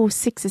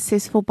 24:6, it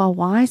says, for by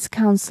wise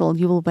counsel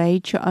you will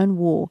wage your own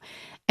war,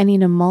 and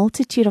in a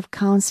multitude of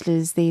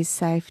counselors there is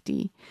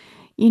safety.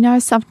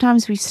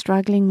 Sometimes we're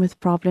struggling with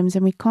problems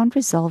and we can't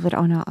resolve it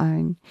on our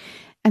own.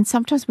 And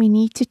sometimes we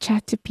need to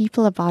chat to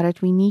people about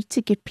it. We need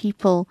to get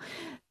people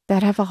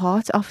that have a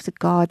heart after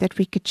God that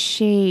we could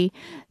share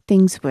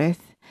things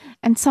with.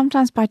 And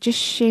sometimes by just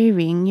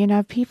sharing,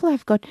 people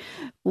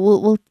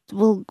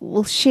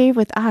will share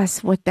with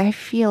us what they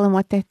feel and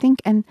what they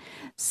think. And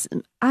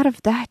out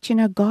of that,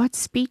 God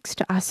speaks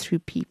to us through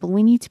people.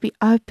 We need to be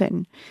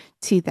open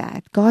to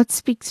that. God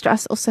speaks to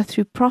us also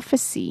through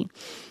prophecy.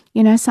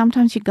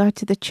 Sometimes you go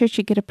to the church,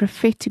 you get a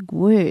prophetic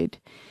word.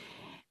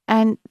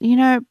 And,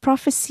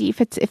 prophecy,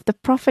 if the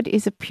prophet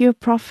is a pure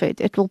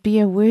prophet, it will be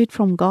a word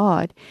from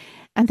God.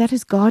 And that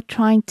is God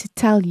trying to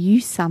tell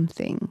you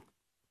something.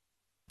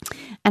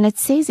 And it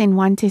says in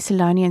 1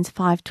 Thessalonians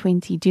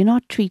 5:20, do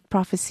not treat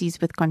prophecies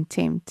with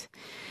contempt.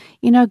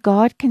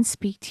 God can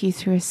speak to you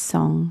through a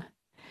song.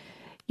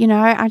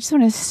 I just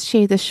want to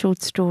share this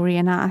short story,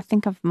 and I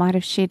think I might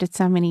have shared it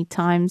so many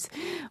times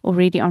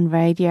already on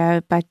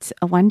radio. But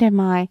one day,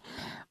 my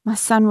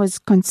son was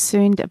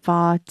concerned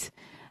about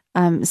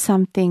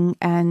something,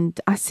 and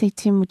I said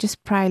to him, "Well,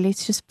 just pray.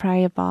 Let's just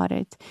pray about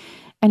it."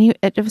 And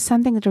it was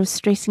something that was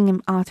stressing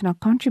him out, and I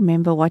can't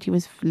remember what. He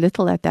was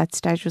little at that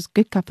stage. It was a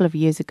good couple of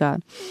years ago,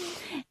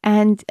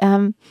 and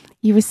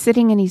he was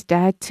sitting, and his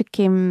dad took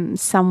him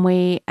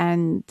somewhere,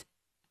 and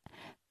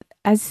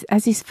as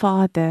his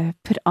father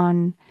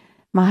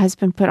my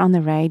husband put on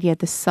the radio,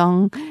 the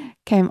song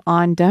came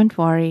on, "Don't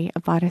worry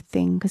about a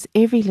thing, because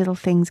every little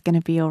thing's going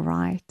to be all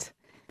right."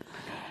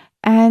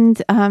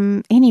 And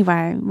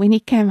anyway, when he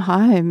came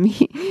home,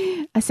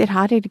 I said,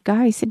 "How did it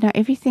go?" He said, "No,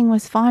 everything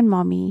was fine,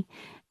 Mommy."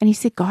 And he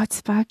said, "God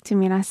spoke to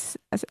me." And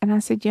I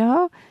said,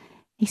 "Yeah."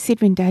 He said,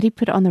 "When Daddy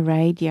put on the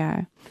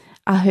radio,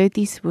 I heard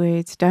these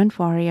words, 'Don't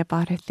worry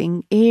about a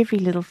thing. Every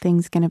little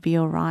thing's going to be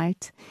all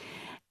right.'"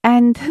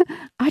 And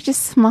I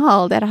just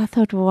smiled, and I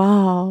thought,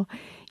 wow,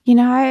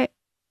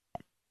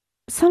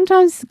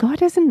 sometimes God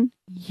doesn't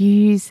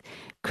use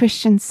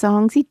Christian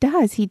songs. He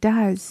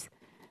does.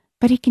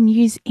 But He can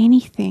use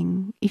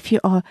anything if you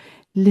are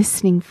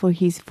listening for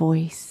His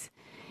voice.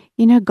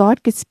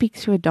 God could speak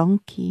through a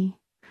donkey.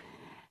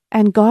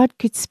 And God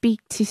could speak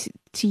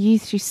to you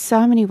through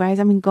so many ways.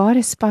 I mean, God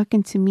has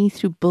spoken to me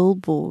through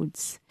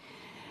billboards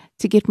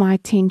to get my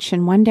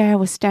attention. One day I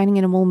was standing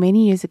in a mall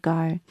many years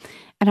ago,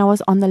 and I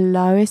was on the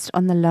lowest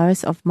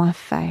of my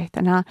faith.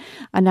 And I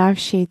know I've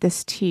shared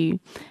this too.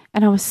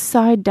 And I was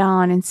so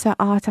down and so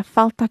out. I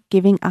felt like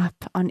giving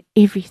up on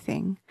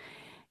everything.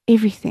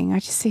 Everything. I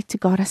just said to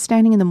God, I was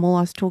standing in the mall,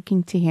 I was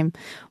talking to Him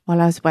while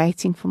I was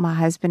waiting for my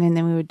husband, and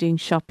then we were doing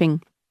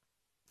shopping.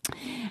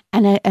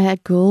 And a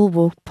girl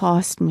walked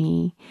past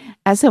me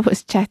as I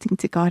was chatting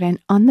to God, and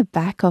on the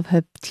back of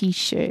her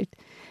t-shirt,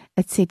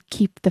 it said,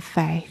 "Keep the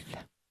faith."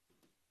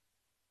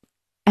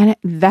 And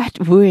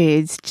that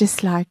words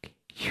just like,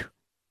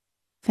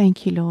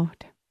 thank you,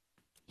 Lord.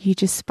 You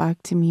just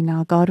spoke to me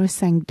now. God was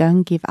saying,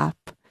 don't give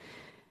up.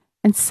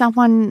 And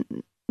someone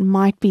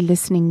might be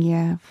listening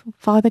here.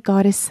 Father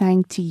God is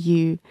saying to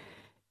you,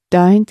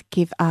 don't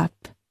give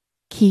up.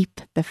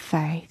 Keep the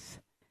faith.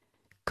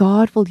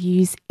 God will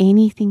use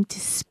anything to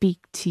speak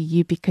to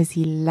you because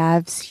He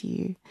loves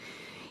you.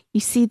 You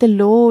see, the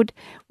Lord,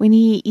 when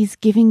He is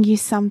giving you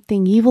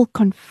something, He will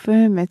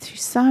confirm it through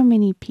so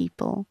many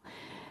people.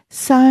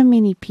 So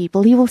many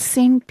people. He will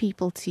send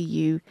people to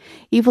you.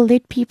 He will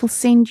let people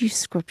send you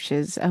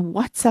scriptures, a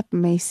WhatsApp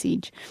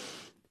message,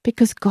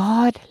 because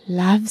God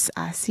loves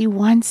us. He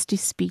wants to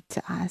speak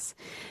to us.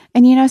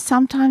 And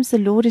sometimes the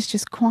Lord is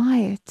just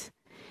quiet.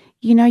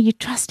 You're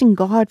trusting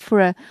God for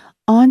an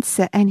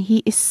answer, and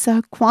He is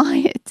so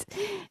quiet.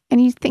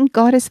 And you think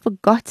God has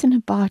forgotten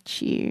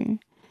about you.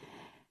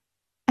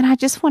 And I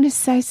just want to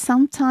say,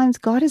 sometimes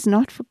God has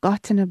not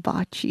forgotten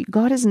about you.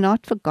 God has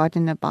not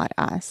forgotten about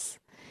us.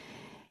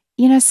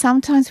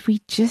 Sometimes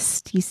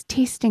He's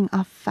testing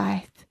our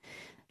faith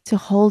to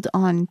hold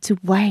on, to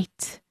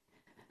wait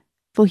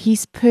for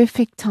His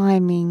perfect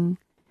timing.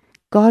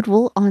 God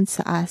will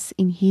answer us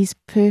in His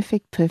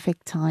perfect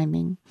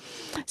timing.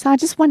 So I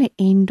just want to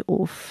end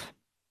off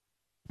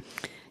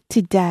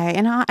today.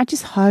 And I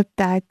just hope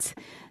that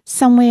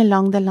somewhere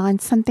along the line,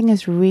 something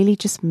has really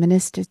just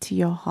ministered to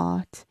your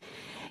heart.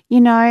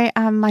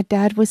 My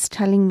dad was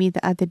telling me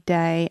the other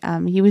day,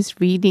 he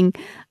was reading,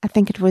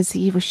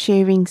 he was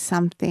sharing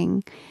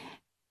something.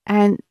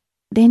 And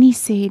then he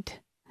said,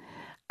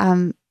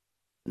 the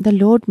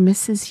Lord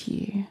misses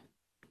you.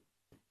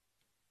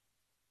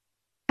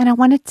 And I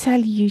want to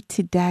tell you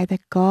today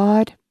that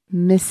God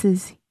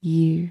misses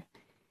you.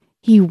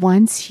 He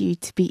wants you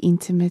to be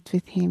intimate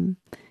with Him.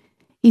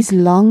 He's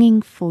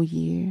longing for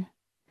you.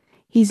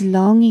 He's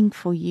longing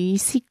for you. You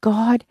see,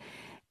 God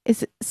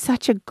is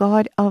such a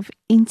God of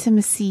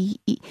intimacy.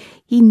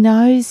 He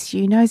knows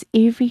you. He knows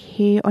every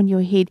hair on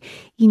your head.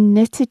 He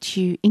knitted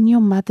you in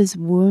your mother's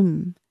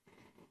womb.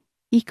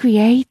 He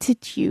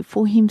created you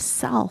for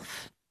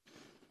Himself.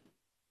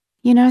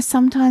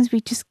 Sometimes we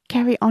just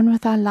carry on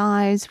with our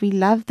lives. We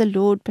love the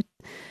Lord, but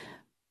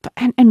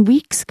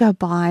weeks go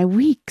by,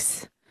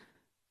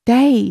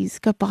 days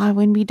go by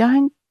when we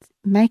don't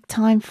make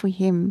time for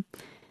Him,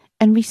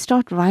 and we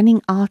start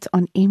running out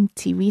on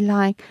empty. We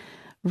like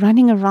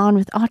running around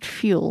without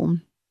fuel,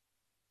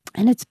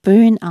 and it's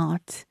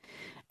burnout,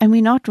 and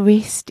we're not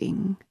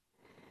resting.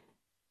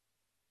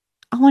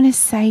 I want to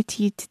say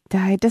to you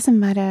today, it doesn't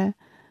matter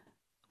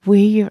where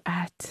you're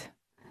at.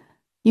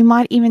 You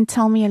might even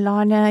tell me,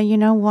 Alana, you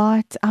know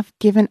what? I've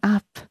given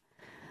up.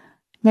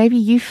 Maybe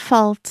you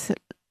felt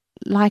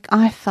like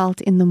I felt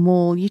in the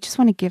mall. You just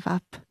want to give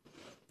up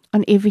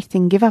on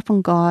everything. Give up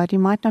on God. You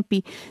might not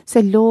be,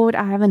 say, Lord,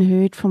 I haven't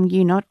heard from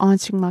you, not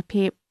answering my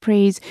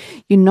prayers.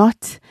 You're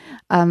not,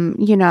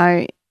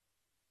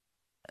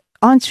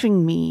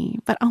 answering me.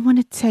 But I want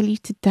to tell you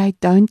today,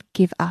 don't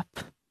give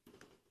up.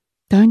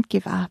 Don't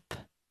give up.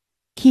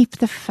 Keep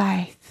the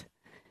faith.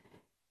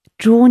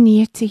 Draw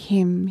near to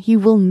Him. He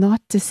will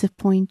not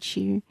disappoint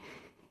you.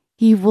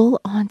 He will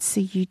answer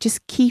you.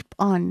 Just keep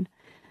on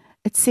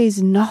it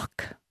says,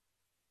 knock,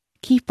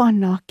 keep on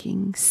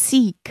knocking,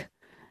 seek,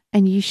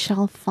 and you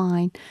shall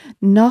find.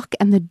 Knock,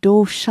 and the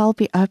door shall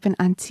be open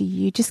unto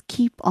you. Just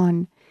keep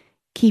on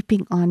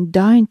keeping on.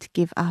 Don't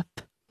give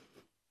up.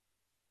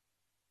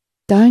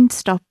 Don't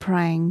stop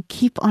praying.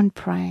 Keep on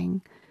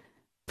praying.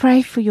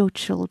 Pray for your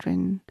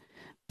children.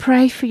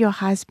 Pray for your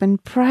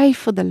husband. Pray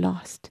for the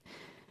lost.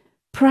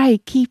 Pray.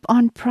 Keep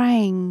on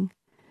praying.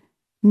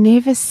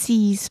 Never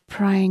cease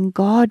praying.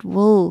 God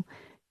will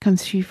come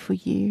through for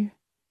you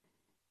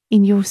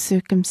in your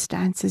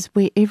circumstances,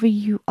 wherever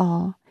you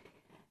are.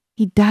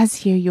 He does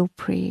hear your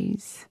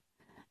prayers.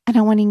 And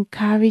I want to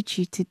encourage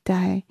you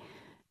today,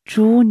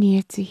 draw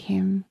near to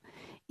Him.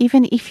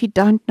 Even if you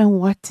don't know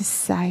what to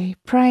say,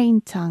 pray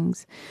in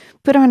tongues.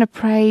 Put on a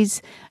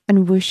praise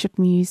and worship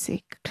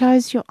music.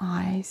 Close your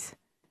eyes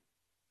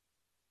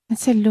and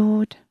say,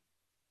 Lord,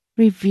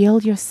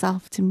 reveal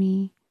yourself to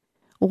me.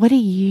 What do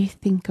you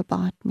think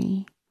about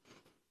me?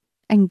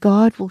 And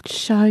God will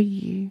show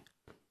you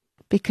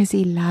because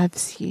He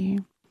loves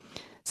you.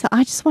 So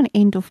I just want to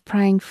end off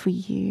praying for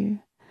you.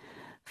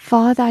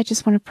 Father, I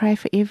just want to pray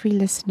for every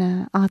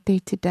listener out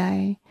there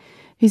today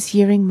who's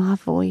hearing my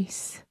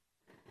voice.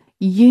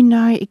 You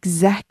know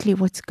exactly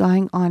what's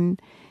going on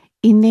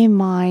in their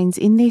minds,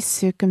 in their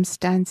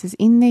circumstances,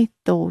 in their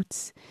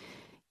thoughts.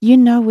 You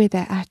know where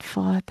they're at,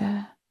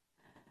 Father.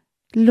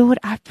 Lord,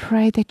 I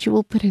pray that you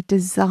will put a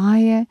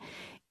desire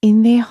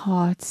in their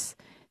hearts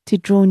to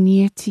draw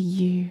near to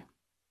you,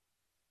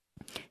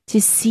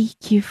 to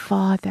seek you,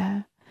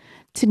 Father,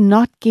 to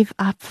not give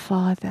up,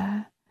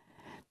 Father,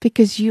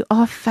 because you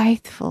are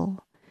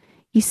faithful.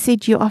 You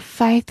said you are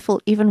faithful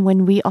even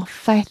when we are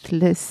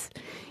faithless.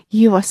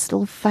 You are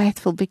still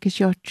faithful because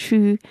you are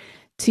true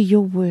to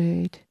your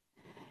word.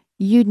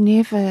 You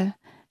never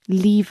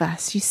leave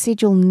us. You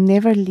said you'll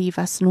never leave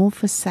us nor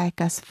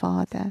forsake us,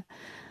 Father.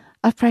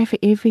 I pray for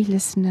every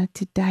listener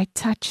today.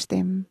 Touch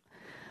them.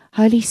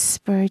 Holy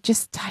Spirit,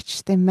 just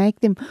touch them. Make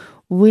them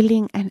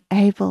willing and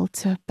able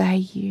to obey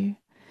you.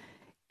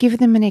 Give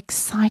them an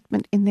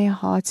excitement in their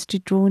hearts to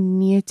draw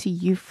near to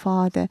you,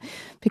 Father,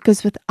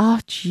 because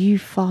without you,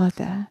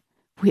 Father,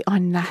 we are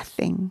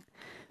nothing.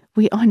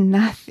 We are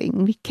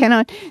nothing. We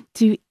cannot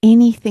do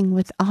anything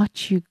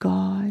without you,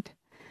 God.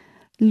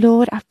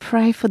 Lord, I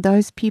pray for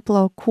those people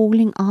who are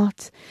calling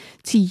out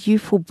to you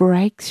for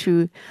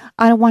breakthrough.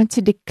 I want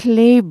to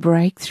declare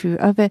breakthrough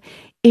over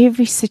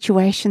every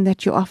situation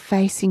that you are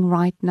facing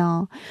right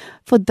now.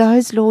 For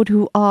those, Lord,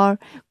 who are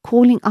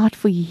calling out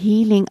for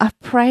healing, I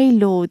pray,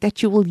 Lord,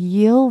 that you will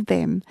heal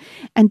them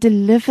and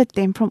deliver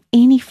them from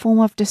any form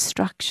of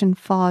destruction,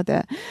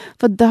 Father.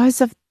 For those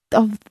of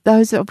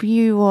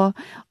you who are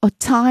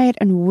tired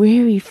and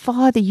weary,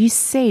 Father, you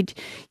said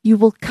you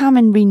will come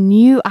and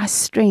renew our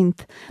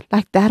strength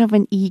like that of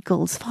an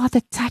eagle's. Father,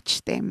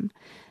 touch them.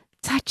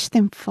 Touch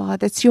them,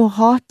 Father. It's your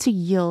heart to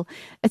heal.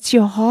 It's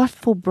your heart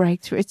for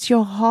breakthrough. It's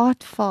your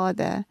heart,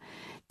 Father,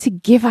 to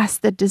give us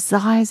the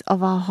desires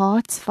of our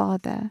hearts,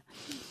 Father.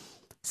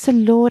 So,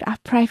 Lord, I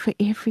pray for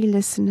every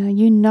listener.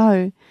 You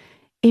know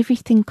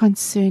everything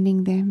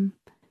concerning them.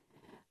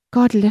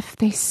 God, lift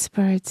their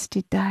spirits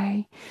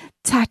today.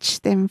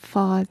 Touch them,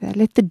 Father.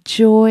 Let the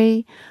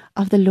joy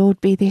of the Lord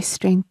be their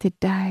strength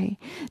today.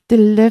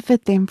 Deliver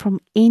them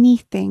from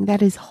anything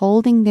that is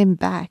holding them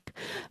back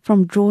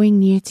from drawing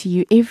near to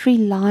you. Every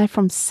lie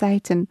from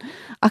Satan,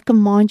 I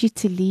command you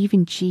to leave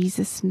in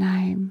Jesus'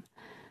 name.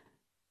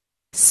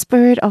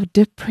 Spirit of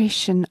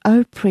depression,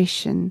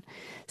 oppression,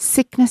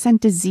 sickness and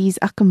disease,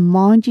 I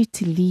command you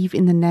to leave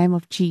in the name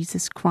of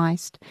Jesus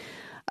Christ.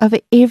 Over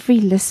every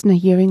listener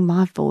hearing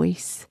my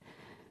voice,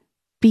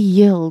 be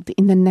healed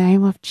in the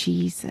name of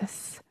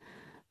Jesus.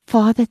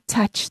 Father,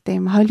 touch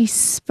them. Holy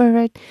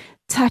Spirit,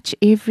 touch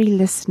every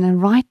listener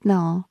right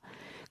now.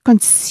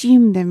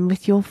 Consume them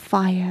with your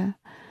fire.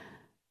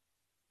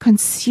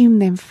 Consume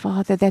them,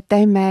 Father, that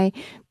they may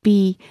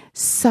be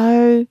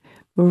so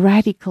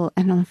radical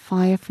and on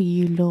fire for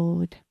you,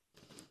 Lord,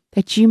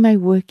 that you may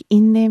work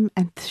in them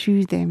and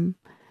through them.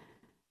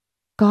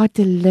 God,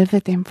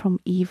 deliver them from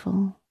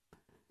evil.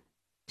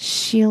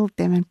 Shield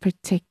them and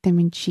protect them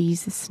in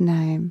Jesus'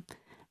 name.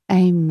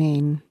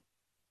 Amen.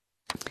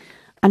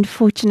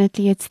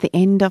 Unfortunately, it's the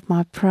end of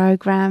my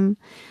program.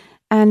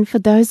 And for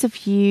those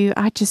of you,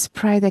 I just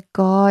pray that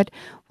God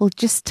will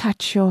just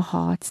touch your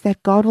hearts,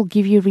 that God will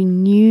give you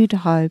renewed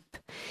hope.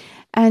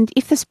 And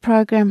if this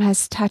program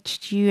has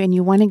touched you and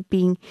you want to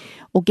be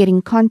or get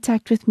in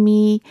contact with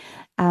me,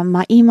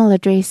 my email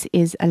address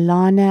is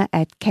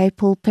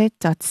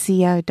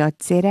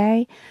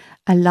alana@kpulpit.co.za.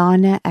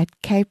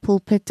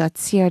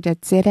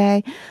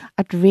 alana@kpulpit.co.za.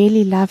 I'd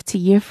really love to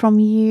hear from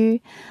you.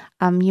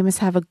 You must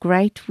have a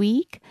great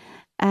week.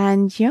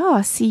 And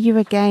I'll see you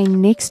again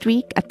next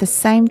week at the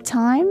same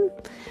time.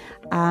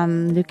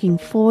 Looking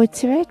forward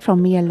to it.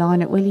 From me,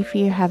 Alana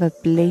Willifear, have a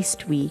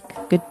blessed week.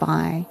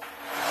 Goodbye.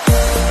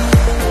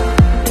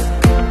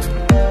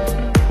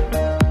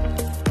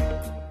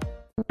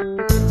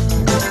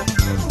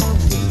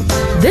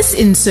 This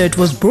insert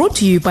was brought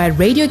to you by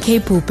Radio K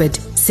Pulpit,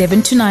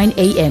 7 to 9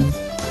 a.m.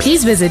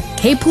 please visit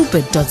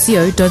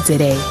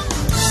kpulpit.co.za.